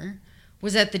Kathleen Zellner,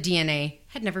 was that the DNA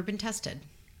had never been tested.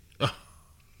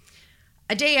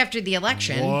 A day after the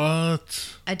election,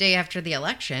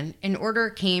 an order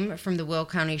came from the Will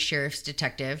County Sheriff's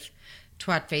Detective,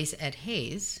 Twatface Ed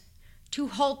Hayes, to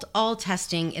halt all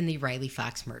testing in the Riley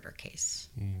Fox murder case.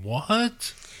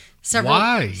 What?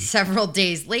 Why? Several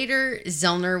days later,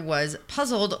 Zellner was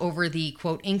puzzled over the,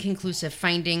 quote, inconclusive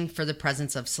finding for the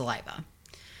presence of saliva.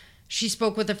 She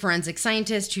spoke with a forensic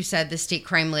scientist who said the state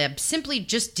crime lab simply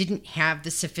just didn't have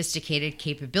the sophisticated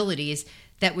capabilities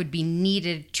that would be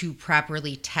needed to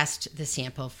properly test the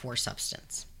sample for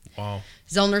substance. Wow.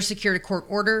 Zellner secured a court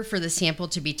order for the sample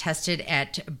to be tested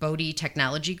at Bodie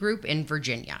Technology Group in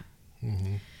Virginia.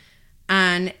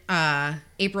 On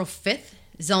April 5th,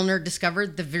 Zellner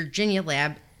discovered the Virginia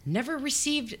lab never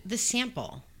received the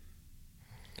sample.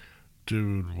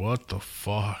 Dude, what the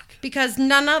fuck? Because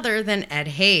none other than Ed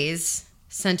Hayes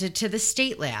sent it to the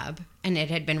state lab, and it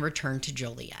had been returned to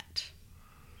Joliet.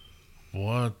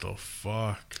 What the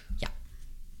fuck? Yeah.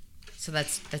 So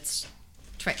that's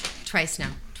twice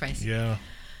now. Twice. Yeah.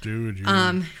 Dude,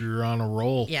 you're on a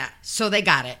roll. Yeah. So they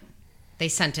got it. They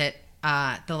sent it.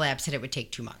 The lab said it would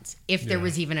take 2 months, if there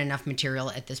was even enough material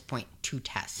at this point to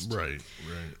test. Right.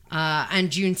 On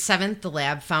June 7th, the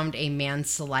lab found a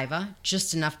man's saliva,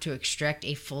 just enough to extract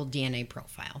a full DNA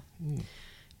profile.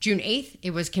 June 8th,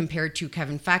 it was compared to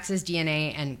Kevin Fox's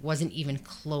DNA and wasn't even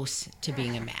close to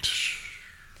being a match.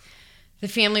 The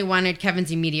family wanted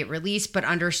Kevin's immediate release, but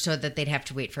understood that they'd have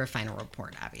to wait for a final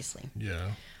report, obviously.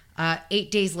 Yeah. 8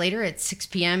 days later, at 6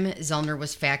 p.m., Zellner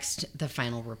was faxed the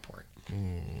final report.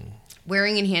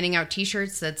 Wearing and handing out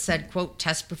T-shirts that said, quote,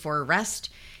 test before arrest,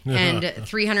 and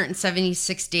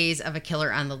 376 days of a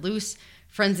killer on the loose,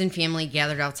 friends and family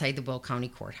gathered outside the Will County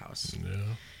Courthouse.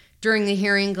 Yeah. During the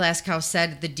hearing, Glasgow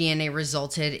said the DNA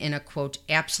resulted in a, quote,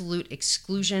 absolute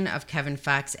exclusion of Kevin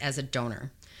Fox as a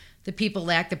donor. The people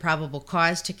lacked the probable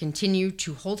cause to continue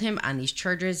to hold him on these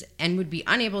charges and would be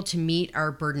unable to meet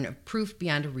our burden of proof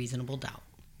beyond a reasonable doubt.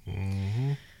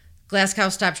 Mm-hmm. Glasgow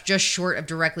stopped just short of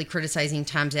directly criticizing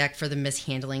Tomczak for the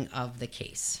mishandling of the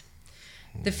case.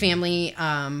 The family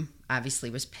obviously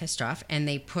was pissed off, and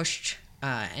they pushed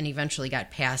and eventually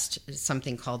got passed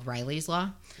something called Riley's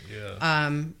Law. Yeah.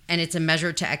 And it's a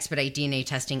measure to expedite DNA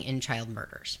testing in child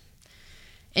murders.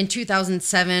 In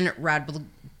 2007, Rod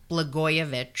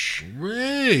Blagojevich,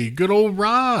 Ray, good old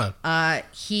Rod.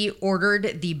 he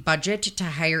ordered the budget to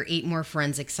hire 8 more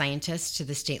forensic scientists to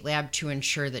the state lab to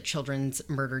ensure that children's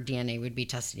murder DNA would be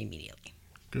tested immediately.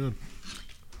 Good.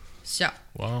 So,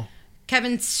 Wow.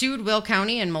 Kevin sued Will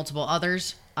County and multiple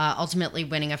others, ultimately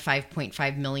winning a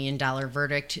 $5.5 million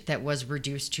verdict that was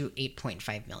reduced to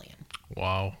 $8.5 million.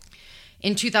 Wow.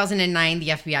 In 2009, the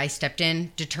FBI stepped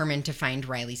in, determined to find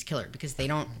Riley's killer because they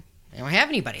don't have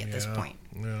anybody at this point.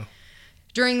 Yeah.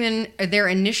 During their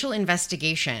initial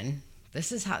investigation,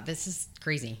 this is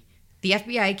crazy. The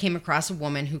FBI came across a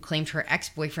woman who claimed her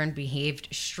ex-boyfriend behaved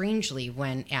strangely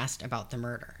when asked about the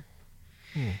murder.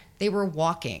 They were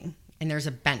walking, and there's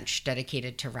a bench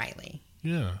dedicated to Riley.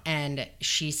 Yeah. And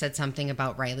she said something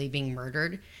about Riley being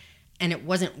murdered, and it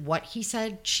wasn't what he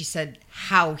said. She said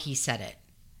how he said it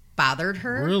bothered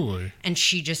her. Really? And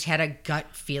she just had a gut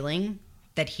feeling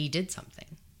that he did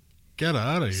something. Get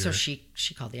out of here. So she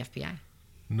called the FBI.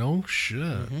 No shit.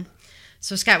 Mm-hmm.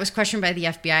 So Scott was questioned by the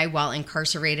FBI while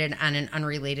incarcerated on an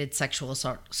unrelated sexual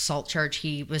assault charge.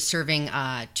 He was serving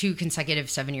 2 consecutive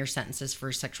 7-year sentences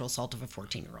for sexual assault of a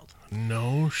 14-year-old.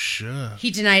 No shit.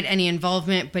 He denied any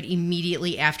involvement, but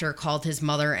immediately after called his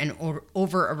mother, and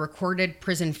over a recorded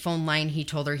prison phone line, he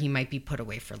told her he might be put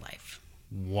away for life.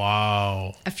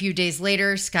 Wow. A few days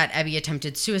later, Scott Eby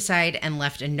attempted suicide and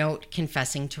left a note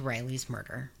confessing to Riley's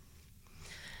murder.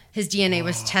 His DNA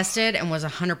was tested and was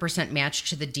 100% matched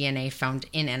to the DNA found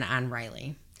in and on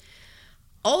Riley.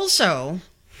 Also,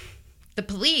 the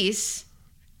police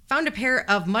found a pair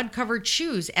of mud-covered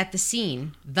shoes at the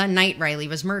scene the night Riley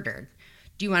was murdered.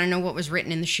 Do you want to know what was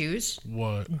written in the shoes?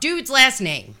 What? Dude's last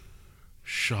name.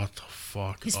 Shut the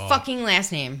fuck His up. fucking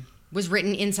last name was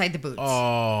written inside the boots.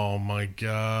 Oh my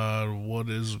god. What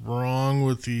is wrong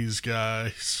with these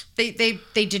guys? They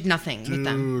did nothing with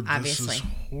them, obviously. This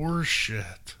is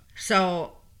horseshit.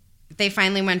 So they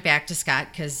finally went back to Scott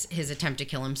because his attempt to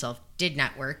kill himself did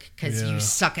not work because you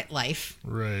suck at life.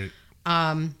 Right.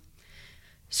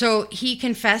 So he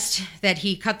confessed that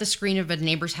he cut the screen of a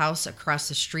neighbor's house across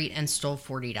the street and stole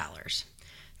 $40.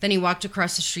 Then he walked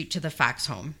across the street to the Fox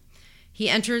home. He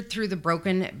entered through the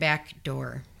broken back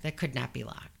door that could not be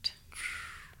locked.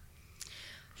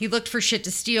 He looked for shit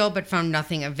to steal, but found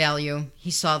nothing of value.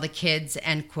 He saw the kids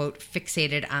and, quote,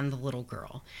 fixated on the little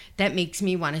girl. That makes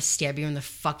me want to stab you in the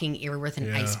fucking ear with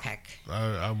an ice pick.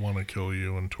 I want to kill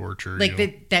you and torture like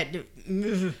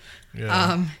you.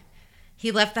 Yeah.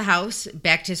 He left the house,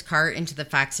 backed his car into the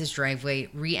Fox's driveway,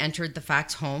 re-entered the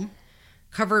Fox home,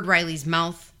 covered Riley's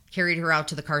mouth, carried her out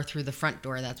to the car through the front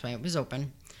door, that's why it was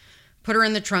open, put her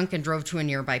in the trunk, and drove to a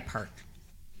nearby park.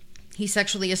 He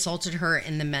sexually assaulted her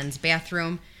in the men's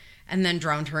bathroom and then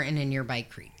drowned her in a nearby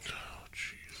creek. Oh,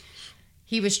 Jesus.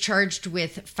 He was charged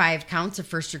with 5 counts of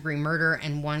first-degree murder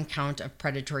and 1 count of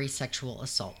predatory sexual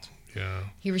assault. Yeah.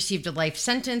 He received a life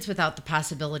sentence without the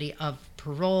possibility of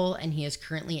parole, and he is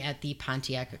currently at the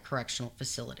Pontiac Correctional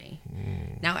Facility.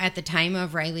 Now, at the time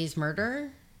of Riley's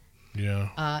murder,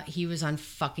 he was on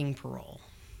fucking parole.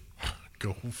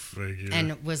 Go figure.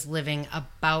 And was living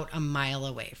about a mile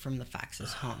away from the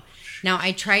Fox's home. Now,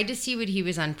 I tried to see what he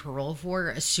was on parole for,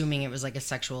 assuming it was like a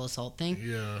sexual assault thing.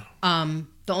 Yeah.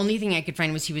 The only thing I could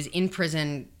find was he was in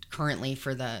prison currently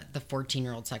for the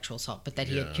 14-year-old sexual assault, but that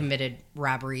he had committed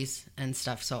robberies and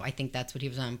stuff. So I think that's what he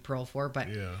was on parole for. But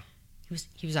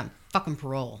he was on fucking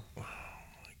parole. Oh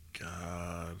my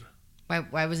god.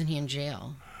 Why wasn't he in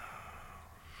jail?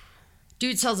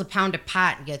 Dude sells a pound of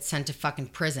pot and gets sent to fucking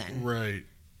prison. Right.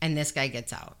 And this guy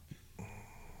gets out.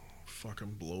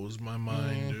 Fucking blows my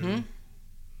mind, dude.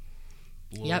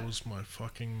 Blows my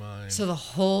fucking mind. So the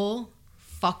whole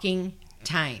fucking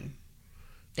time,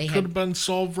 they could have been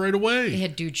solved right away. They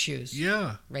had dude shoes.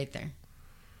 Yeah. Right there.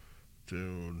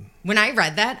 Dude. When I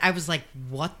read that, I was like,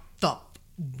 what?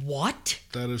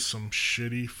 That is some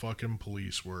shitty fucking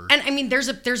police work. And I mean, there's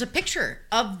a picture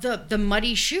of the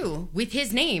muddy shoe with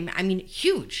his name. I mean,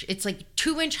 huge. It's like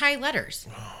 2-inch high letters.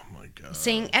 Oh my god.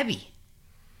 Saying Eby.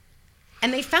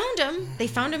 And they found him. They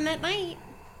found him that night.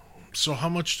 So how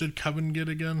much did Kevin get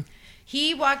again?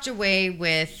 He walked away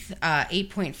with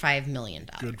 $8.5 million.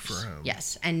 Good for him.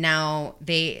 Yes. And now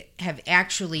they have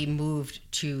actually moved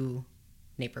to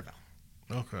Naperville.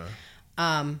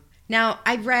 Okay. Now,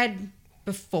 I read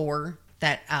before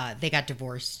that they got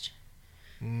divorced.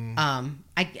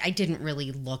 I didn't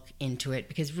really look into it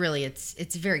because really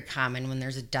it's very common when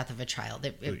there's a death of a child.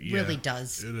 It really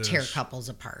does tear couples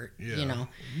apart, you know.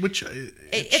 Which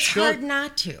it's hard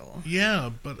not to.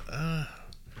 Yeah, but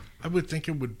I would think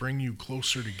it would bring you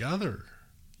closer together.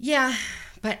 Yeah,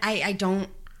 but I don't.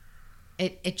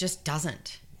 It just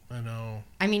doesn't. I know.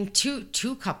 I mean,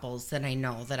 two couples that I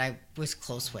know that I was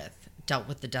close with dealt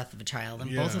with the death of a child,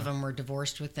 and both of them were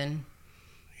divorced within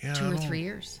 2 or 3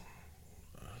 years.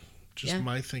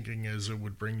 My thinking is it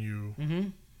would bring you,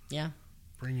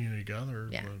 bring you together.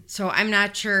 Yeah. But... So I'm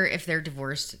not sure if they're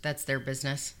divorced. That's their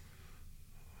business.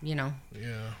 You know.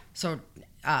 Yeah. So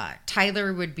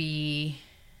Tyler would be,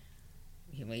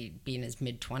 he'd be in his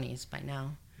mid-20s by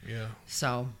now. Yeah.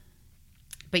 So,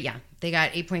 but yeah, they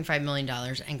got $8.5 million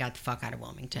and got the fuck out of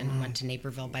Wilmington and went to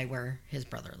Naperville by where his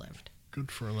brother lived. Good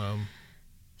for them.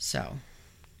 So.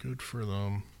 Good for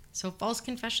them. So false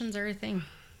confessions are a thing.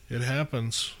 It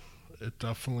happens. It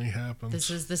definitely happens. This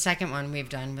is the second one we've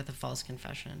done with a false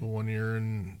confession. When you're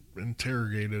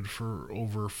interrogated for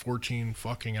over 14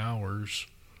 fucking hours.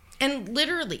 And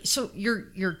literally, so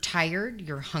you're tired,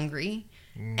 you're hungry.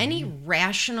 Any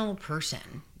rational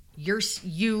person, you're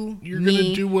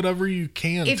gonna do whatever you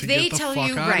can to get the fuck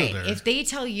out of there. If they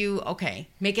tell you, okay,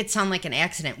 make it sound like an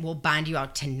accident, we'll bond you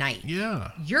out tonight.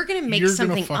 Yeah. You're gonna make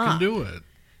something up. You're gonna fucking do it.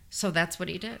 So that's what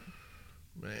he did.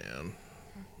 Man,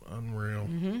 unreal.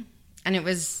 And it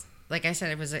was, like I said,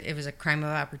 it was a crime of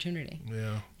opportunity.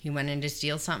 Yeah. He went in to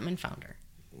steal something and found her.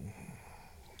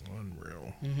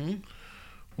 Unreal.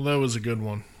 Well, that was a good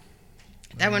one.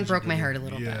 That one broke my heart a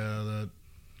little bit. Yeah,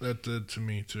 that did to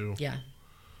me too. Yeah.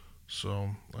 So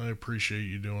I appreciate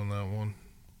you doing that one.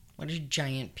 What a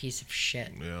giant piece of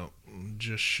shit. Yeah,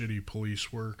 just shitty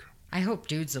police work. I hope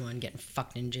dude's the one getting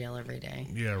fucked in jail every day.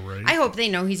 Yeah, right. I hope they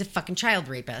know he's a fucking child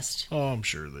rapist. Oh, I'm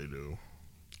sure they do.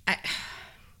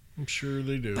 I'm sure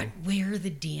they do. But where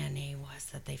the DNA was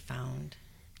that they found.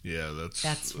 Yeah,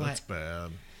 that's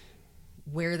bad.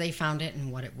 Where they found it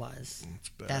and what it was. It's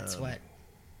bad.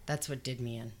 That's what did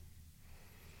me in.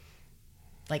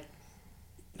 Like,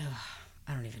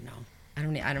 I don't even know.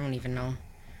 I don't even know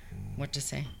what to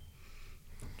say.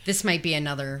 This might be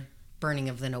another burning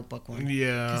of the Notebook one.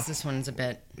 Yeah. Because this one's a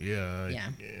bit... Yeah.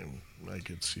 I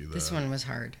could see that. This one was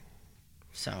hard.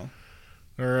 So...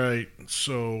 All right,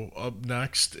 so up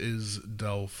next is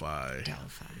Delphi.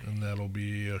 And that'll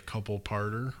be a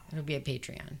couple-parter. It'll be a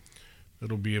Patreon.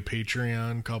 It'll be a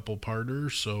Patreon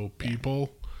couple-parter, so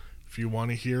people, if you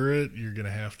want to hear it, you're going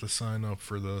to have to sign up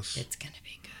for this. It's going to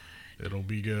be good. It'll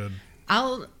be good.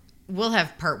 We'll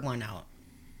have part 1 out.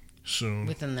 Soon.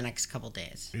 Within the next couple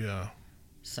days. Yeah.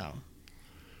 So,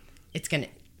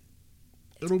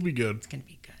 it'll be good. It's going to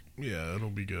be good. Yeah, it'll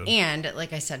be good. And,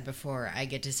 like I said before, I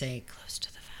get to say close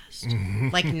to the vest.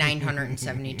 Like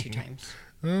 972 times.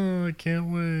 Oh, I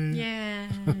can't wait. Yeah,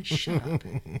 shut up.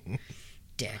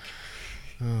 Dick.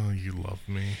 Oh, you love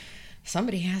me.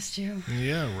 Somebody has to.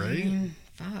 Yeah, right?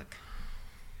 Fuck.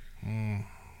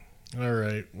 All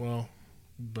right, well,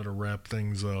 better wrap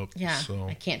things up. Yeah, so.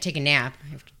 I can't take a nap. I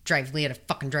have to drive Leah to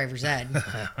fucking driver's ed.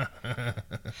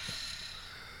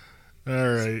 All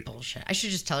right. Bullshit. I should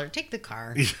just tell her, take the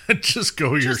car. Just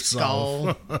go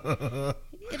yourself. Go.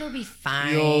 It'll be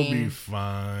fine. You'll be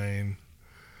fine.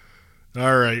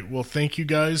 All right. Well, thank you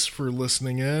guys for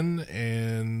listening in,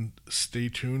 and stay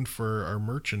tuned for our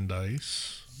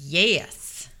merchandise.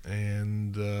 Yes.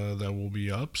 And that will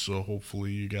be up, so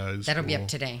hopefully you guys That'll be up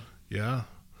today. Yeah.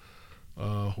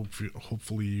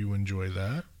 Hopefully you enjoy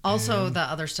that. Also, the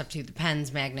other stuff too, the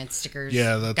pens, magnets, stickers.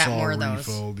 Yeah, that's got all more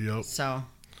refilled. Of those.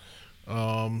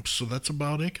 Yep. So that's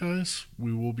about it, guys.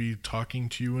 We will be talking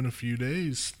to you in a few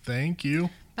days. Thank you.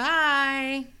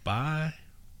 Bye. Bye.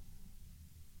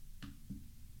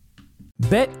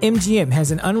 BetMGM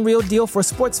has an unreal deal for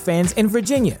sports fans in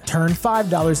Virginia. Turn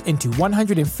 $5 into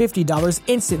 $150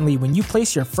 instantly when you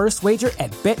place your first wager at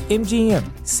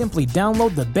BetMGM. Simply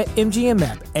download the BetMGM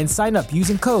app and sign up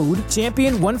using code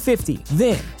Champion150.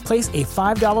 Then, place a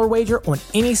 $5 wager on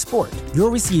any sport.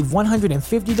 You'll receive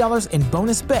 $150 in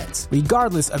bonus bets,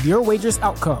 regardless of your wager's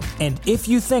outcome. And if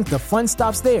you think the fun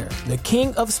stops there, the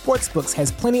King of Sportsbooks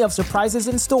has plenty of surprises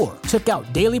in store. Check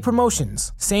out daily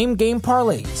promotions, same-game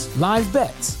parlays, live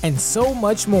bets, and so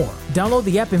much more. Download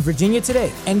the app in Virginia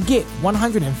today and get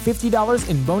 $150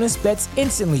 in bonus bets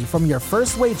instantly from your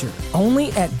first wager. Only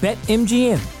at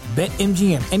BetMGM.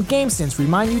 BetMGM and GameSense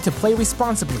remind you to play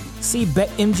responsibly. See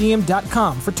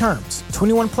BetMGM.com for terms.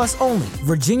 21 plus only.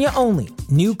 Virginia only.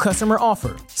 New customer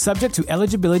offer. Subject to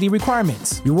eligibility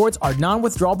requirements. Rewards are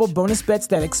non-withdrawable bonus bets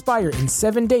that expire in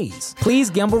 7 days.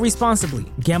 Please gamble responsibly.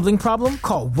 Gambling problem?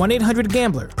 Call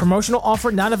 1-800-GAMBLER. Promotional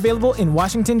offer not available in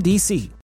Washington, D.C.